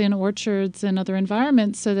plants in orchards and other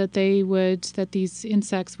environments so that these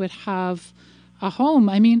insects would have a home.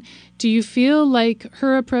 I mean, do you feel like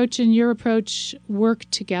her approach and your approach work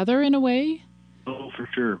together in a way? Oh, for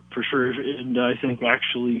sure, and I think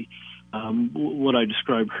actually. What I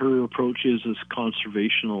describe her approach is as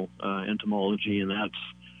conservational entomology, and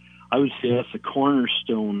I would say that's the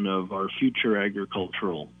cornerstone of our future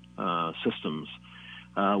agricultural systems.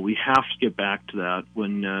 We have to get back to that.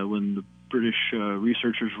 When the British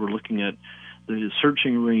researchers were looking at the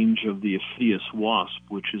searching range of the Aphidius wasp,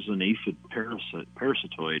 which is an aphid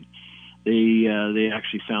parasitoid, they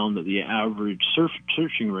actually found that the average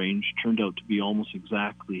searching range turned out to be almost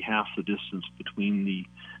exactly half the distance between the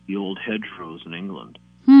old hedgerows in England.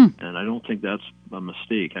 And I don't think that's a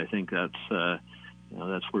mistake. I think that's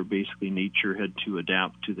that's where basically nature had to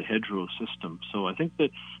adapt to the hedgerow system. So I think that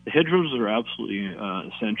the hedgerows are absolutely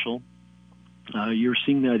essential. You're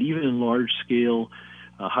seeing that even in large-scale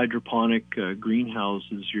hydroponic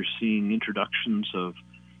greenhouses. You're seeing introductions of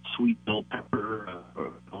sweet bell pepper,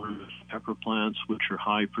 pepper plants, which are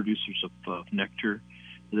high producers of nectar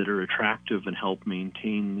that are attractive and help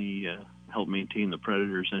maintain the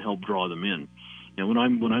predators and help draw them in. And when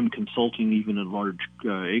I'm consulting even in large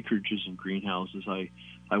acreages and greenhouses,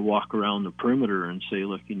 I walk around the perimeter and say,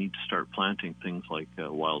 look, you need to start planting things like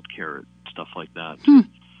wild carrot, stuff like that,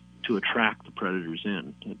 to attract the predators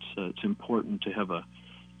in. It's important to have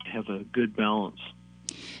a good balance.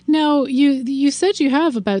 Now, you said you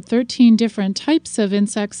have about 13 different types of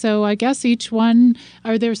insects, so I guess each one,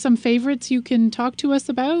 are there some favorites you can talk to us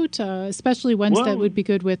about, especially ones that would be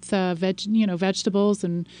good with vegetables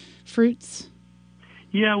and fruits?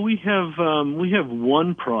 Yeah, we have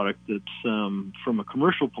one product that's from a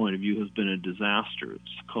commercial point of view has been a disaster.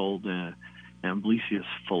 It's called Amblysius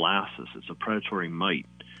phalacis. It's a predatory mite,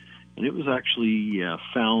 and it was actually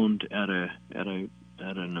found at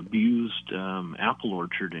an abused apple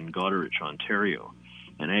orchard in Goderich, Ontario,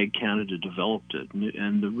 and Ag Canada developed it.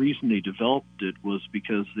 And the reason they developed it was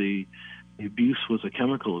because the abuse was a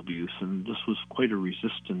chemical abuse, and this was quite a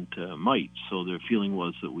resistant mite. So their feeling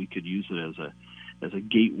was that we could use it as a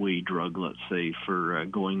gateway drug, let's say, for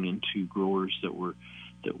going into growers that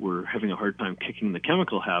were having a hard time kicking the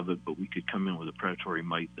chemical habit, but we could come in with a predatory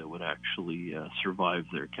mite that would actually survive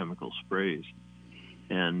their chemical sprays.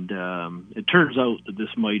 And it turns out that this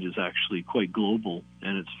mite is actually quite global,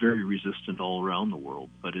 and it's very resistant all around the world.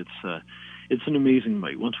 But it's an amazing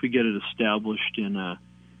mite. Once we get it established in a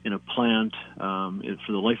plant,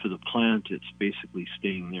 for the life of the plant, it's basically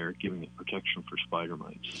staying there, giving it protection for spider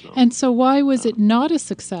mites. So, and so why was it not a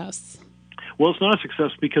success? Well, it's not a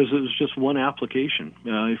success because it was just one application.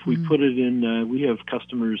 If we put it in, we have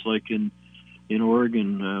customers like in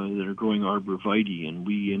Oregon that are growing arborvitae, and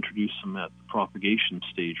we introduce them at the propagation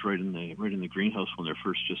stage, right in the greenhouse when they're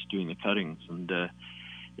first just doing the cuttings,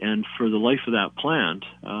 and for the life of that plant,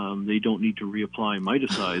 they don't need to reapply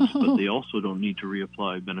miticides, but they also don't need to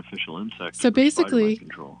reapply beneficial insects. So basically,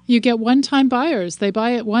 you get one-time buyers. They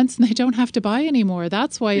buy it once and they don't have to buy anymore.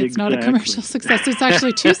 That's why it's not a commercial success. It's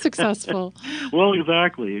actually too successful. Well,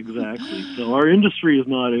 exactly. So our industry is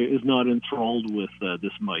not enthralled with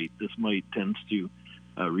this mite. This mite tends to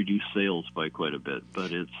reduce sales by quite a bit,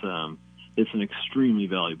 but it's an extremely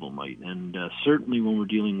valuable mite, and certainly when we're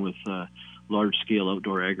dealing with large-scale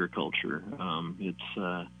outdoor agriculture,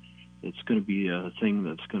 it's going to be a thing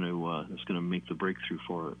that's going to make the breakthrough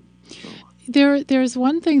for it. So. There's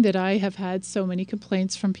one thing that I have had so many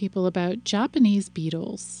complaints from people about: Japanese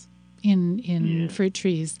beetles in fruit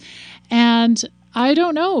trees, and I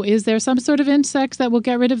don't know. Is there some sort of insect that will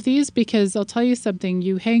get rid of these? Because I'll tell you something: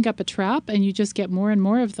 you hang up a trap and you just get more and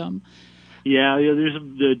more of them. Yeah. There's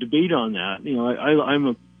a debate on that. I'm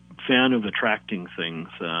a fan of attracting things,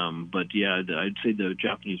 but yeah, I'd say the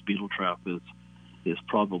Japanese beetle trap is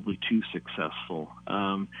probably too successful.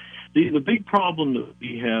 The big problem that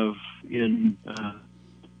we have in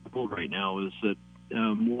right now is that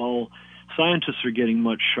while scientists are getting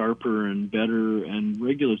much sharper and better, and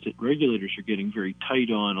regulators are getting very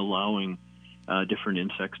tight on allowing different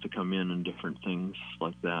insects to come in and different things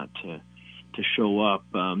like that to show up,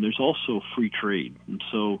 there's also free trade, and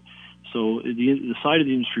so the side of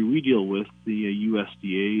the industry we deal with, the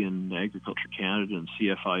USDA and Agriculture Canada and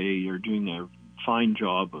CFIA, are doing a fine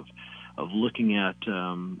job of looking at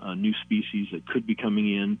new species that could be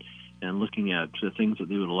coming in and looking at the things that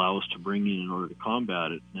they would allow us to bring in order to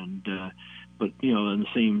combat it. But in the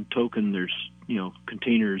same token, there's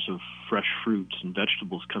containers of fresh fruits and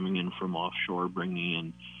vegetables coming in from offshore, bringing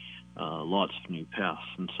in lots of new pests.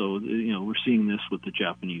 And so we're seeing this with the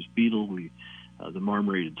Japanese beetle, the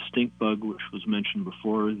marmorated stink bug, which was mentioned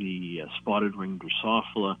before, the spotted ring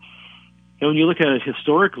Drosophila. And when you look at it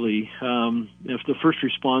historically, if the first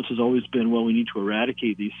response has always been, well, we need to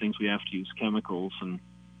eradicate these things, we have to use chemicals, and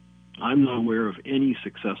I'm not aware of any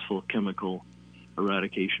successful chemical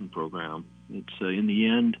eradication program. It's in the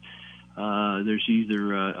end, there's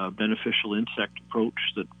either a beneficial insect approach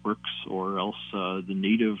that works, or else the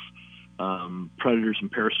native predators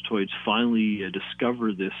and parasitoids finally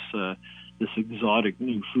discover this exotic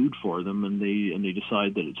new food for them, and they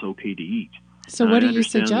decide that it's okay to eat. So what are you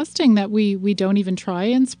suggesting, that we don't even try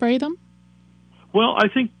and spray them? Well, I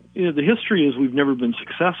think the history is we've never been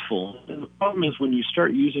successful. And the problem is when you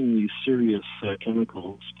start using these serious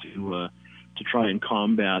chemicals to try and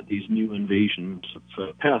combat these new invasions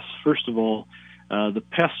of pests, first of all, the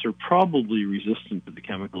pests are probably resistant to the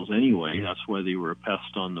chemicals anyway. That's why they were a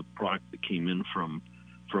pest on the product that came in from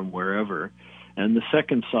wherever. And the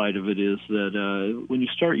second side of it is that when you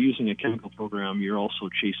start using a chemical program, you're also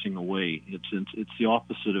chasing away. It's the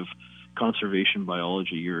opposite of conservation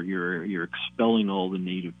biology. You're expelling all the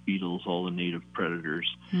native beetles, all the native predators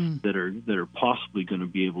that are possibly going to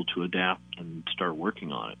be able to adapt and start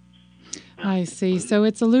working on it. I see. So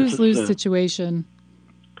it's a lose-lose situation.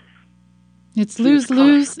 It's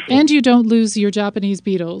lose-lose, and you don't lose your Japanese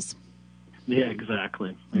beetles. Yeah,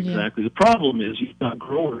 exactly. Yeah. The problem is you've got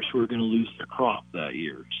growers who are going to lose their crop that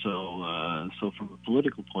year. So from a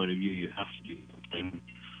political point of view, you have to do something.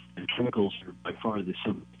 And chemicals are by far the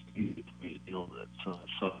simplest way to deal with it. So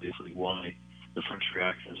that's obviously why the first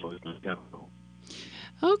reaction is always been chemical.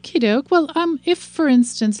 Okie doke. Well, if, for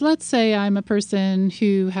instance, let's say I'm a person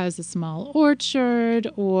who has a small orchard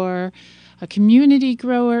or a community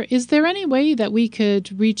grower, is there any way that we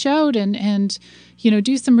could reach out and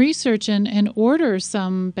do some research and order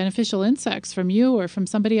some beneficial insects from you or from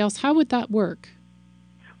somebody else? How would that work?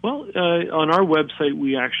 Well, on our website,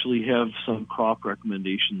 we actually have some crop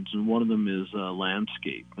recommendations, and one of them is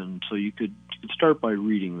landscape. And so you could start by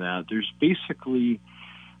reading that. There's basically,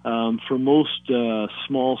 for most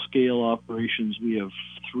small-scale operations, we have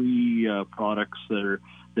 3 products that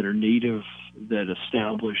are native, that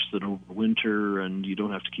establish, that overwinter, and you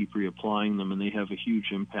don't have to keep reapplying them, and they have a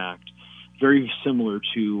huge impact. Very similar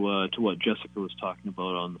to what Jessica was talking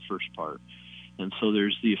about on the first part. And so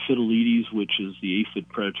there's the Aphidoletes, which is the aphid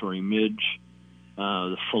predatory midge,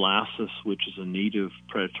 the Phallacis, which is a native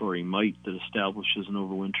predatory mite that establishes and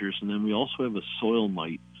overwinters, and then we also have a soil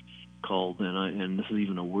mite called, and this is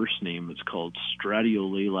even a worse name, it's called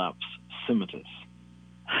Stratiolaelaps simitus.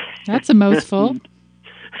 That's a mouthful.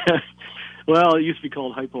 Well, it used to be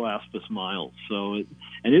called Hypoaspis miles. So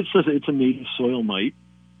it's a native soil mite,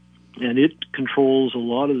 and it controls a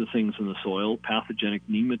lot of the things in the soil: pathogenic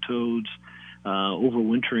nematodes,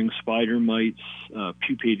 overwintering spider mites,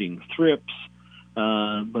 pupating thrips.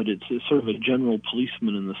 But it's sort of a general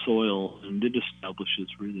policeman in the soil, and it establishes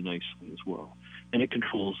really nicely as well. And it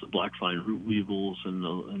controls the black vine root weevils and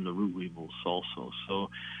the root weevils also. So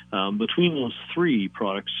between those 3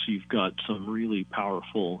 products, you've got some really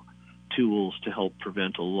powerful tools to help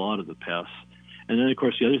prevent a lot of the pests. And then, of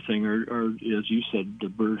course, the other thing are, as you said, the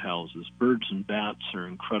bird houses. Birds and bats are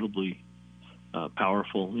incredibly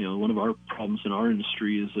powerful. One of our problems in our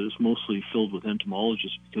industry is that it's mostly filled with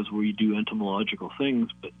entomologists because we do entomological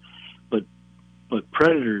things, but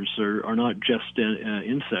predators are not just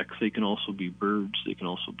insects. They can also be birds. They can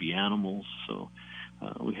also be animals. So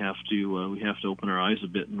we have to open our eyes a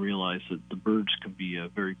bit and realize that the birds can be a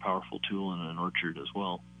very powerful tool in an orchard as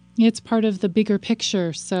well. It's part of the bigger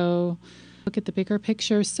picture. So look at the bigger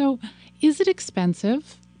picture. So is it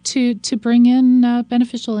expensive to bring in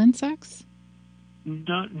beneficial insects?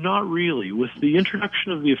 Not really. With the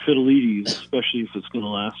introduction of the Aphidoletes, especially if it's going to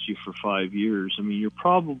last you for 5 years, I mean, you're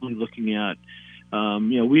probably looking at,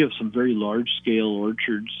 we have some very large-scale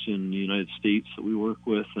orchards in the United States that we work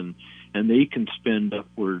with, and they can spend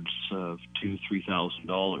upwards of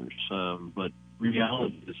 $2,000-$3,000. But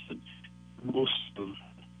reality is that most of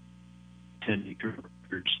 10-acre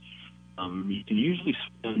orchards, you can usually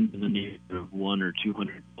spend in the neighborhood of $100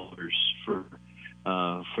 or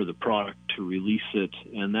 $200 for the product to release it,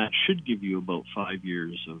 and that should give you about 5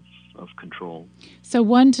 years of control. So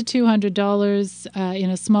 $100 to $200 in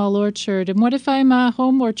a small orchard. And what if I'm a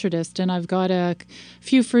home orchardist and I've got a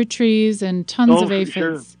few fruit trees and tons of aphids?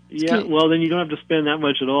 Sure. Yeah, well, then you don't have to spend that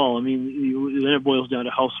much at all. I mean, then it boils down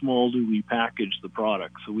to how small do we package the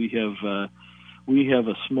product. So we have we have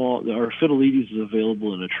our Phytolaides is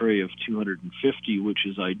available in a tray of 250, which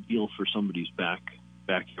is ideal for somebody's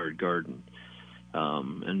backyard garden.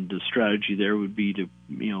 And the strategy there would be to,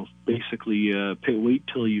 basically wait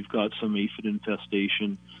till you've got some aphid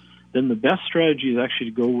infestation. Then the best strategy is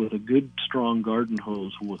actually to go with a good, strong garden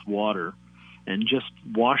hose with water and just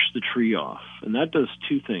wash the tree off. And that does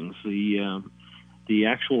two things. The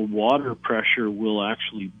actual water pressure will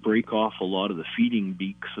actually break off a lot of the feeding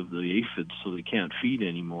beaks of the aphids so they can't feed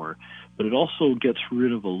anymore. But it also gets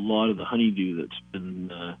rid of a lot of the honeydew that's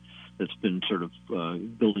been sort of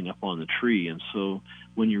building up on the tree. And so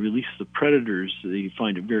when you release the predators, they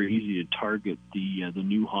find it very easy to target the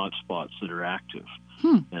new hot spots that are active.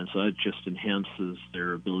 And so that just enhances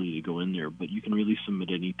their ability to go in there. But you can release them at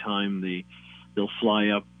any time. They'll fly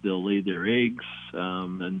up, they'll lay their eggs,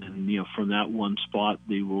 and then, from that one spot,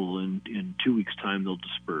 they will, in 2 weeks' time, they'll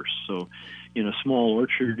disperse. So in a small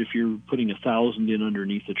orchard, if you're putting 1,000 in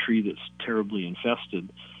underneath a tree that's terribly infested,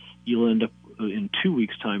 you'll end up in 2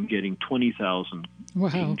 weeks' time getting 20,000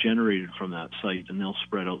 being generated from that site, and they'll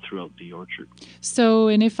spread out throughout the orchard. So,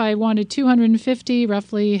 and if I wanted 250,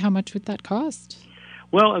 roughly, how much would that cost?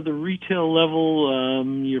 Well, at the retail level,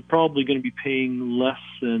 you're probably going to be paying less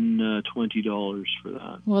than $20 for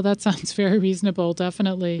that. Well, that sounds very reasonable,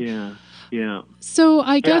 definitely. Yeah. So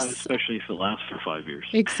I guess... especially if it lasts for 5 years.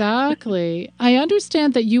 Exactly. I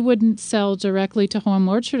understand that you wouldn't sell directly to home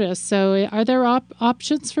orchardists. So are there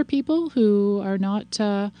options for people who are not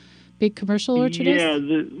big commercial orchardists? Yeah,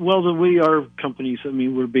 the way our companies,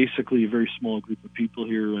 we're basically a very small group of people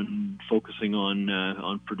here and focusing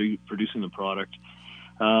on producing the product.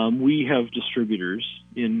 We have distributors.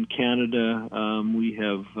 In Canada, we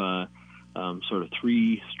have sort of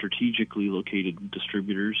 3 strategically located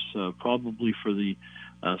distributors. Probably for the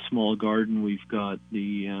small garden, we've got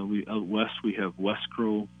out west we have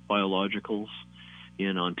Westgrow Biologicals.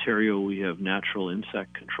 In Ontario, we have Natural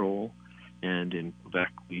Insect Control. And in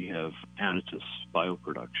Quebec, we have Anitus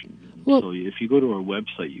Bioproduction. So if you go to our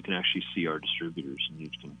website, you can actually see our distributors, and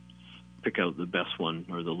you can pick out the best one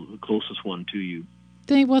or the closest one to you.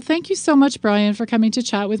 Well, thank you so much, Brian, for coming to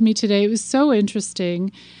chat with me today. It was so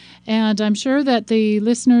interesting. And I'm sure that the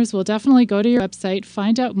listeners will definitely go to your website,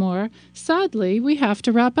 find out more. Sadly, we have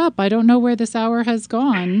to wrap up. I don't know where this hour has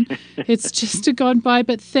gone. It's just gone by.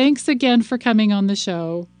 But thanks again for coming on the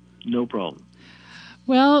show. No problem.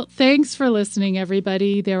 Well, thanks for listening,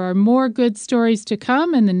 everybody. There are more good stories to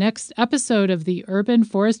come in the next episode of the Urban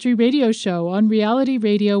Forestry Radio Show on Reality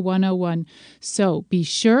Radio 101. So be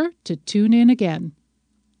sure to tune in again.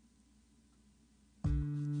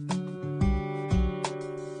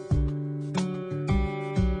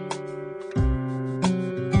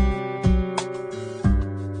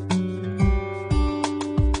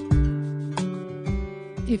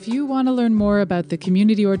 If you want to learn more about the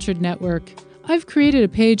Community Orchard Network, I've created a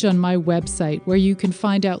page on my website where you can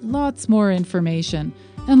find out lots more information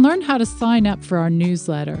and learn how to sign up for our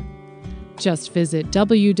newsletter. Just visit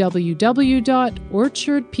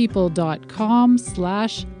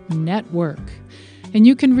www.orchardpeople.com/network. And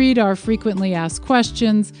you can read our frequently asked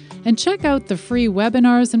questions and check out the free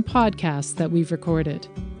webinars and podcasts that we've recorded.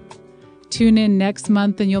 Tune in next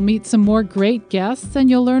month and you'll meet some more great guests and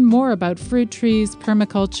you'll learn more about fruit trees,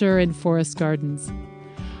 permaculture, and forest gardens.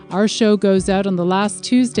 Our show goes out on the last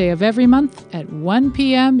Tuesday of every month at 1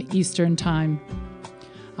 p.m. Eastern Time.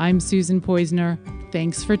 I'm Susan Poizner.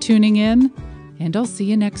 Thanks for tuning in, and I'll see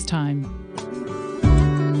you next time.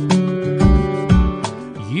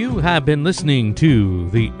 You have been listening to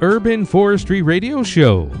the Urban Forestry Radio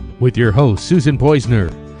Show with your host, Susan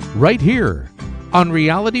Poizner, right here on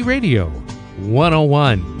Reality Radio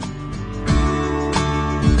 101.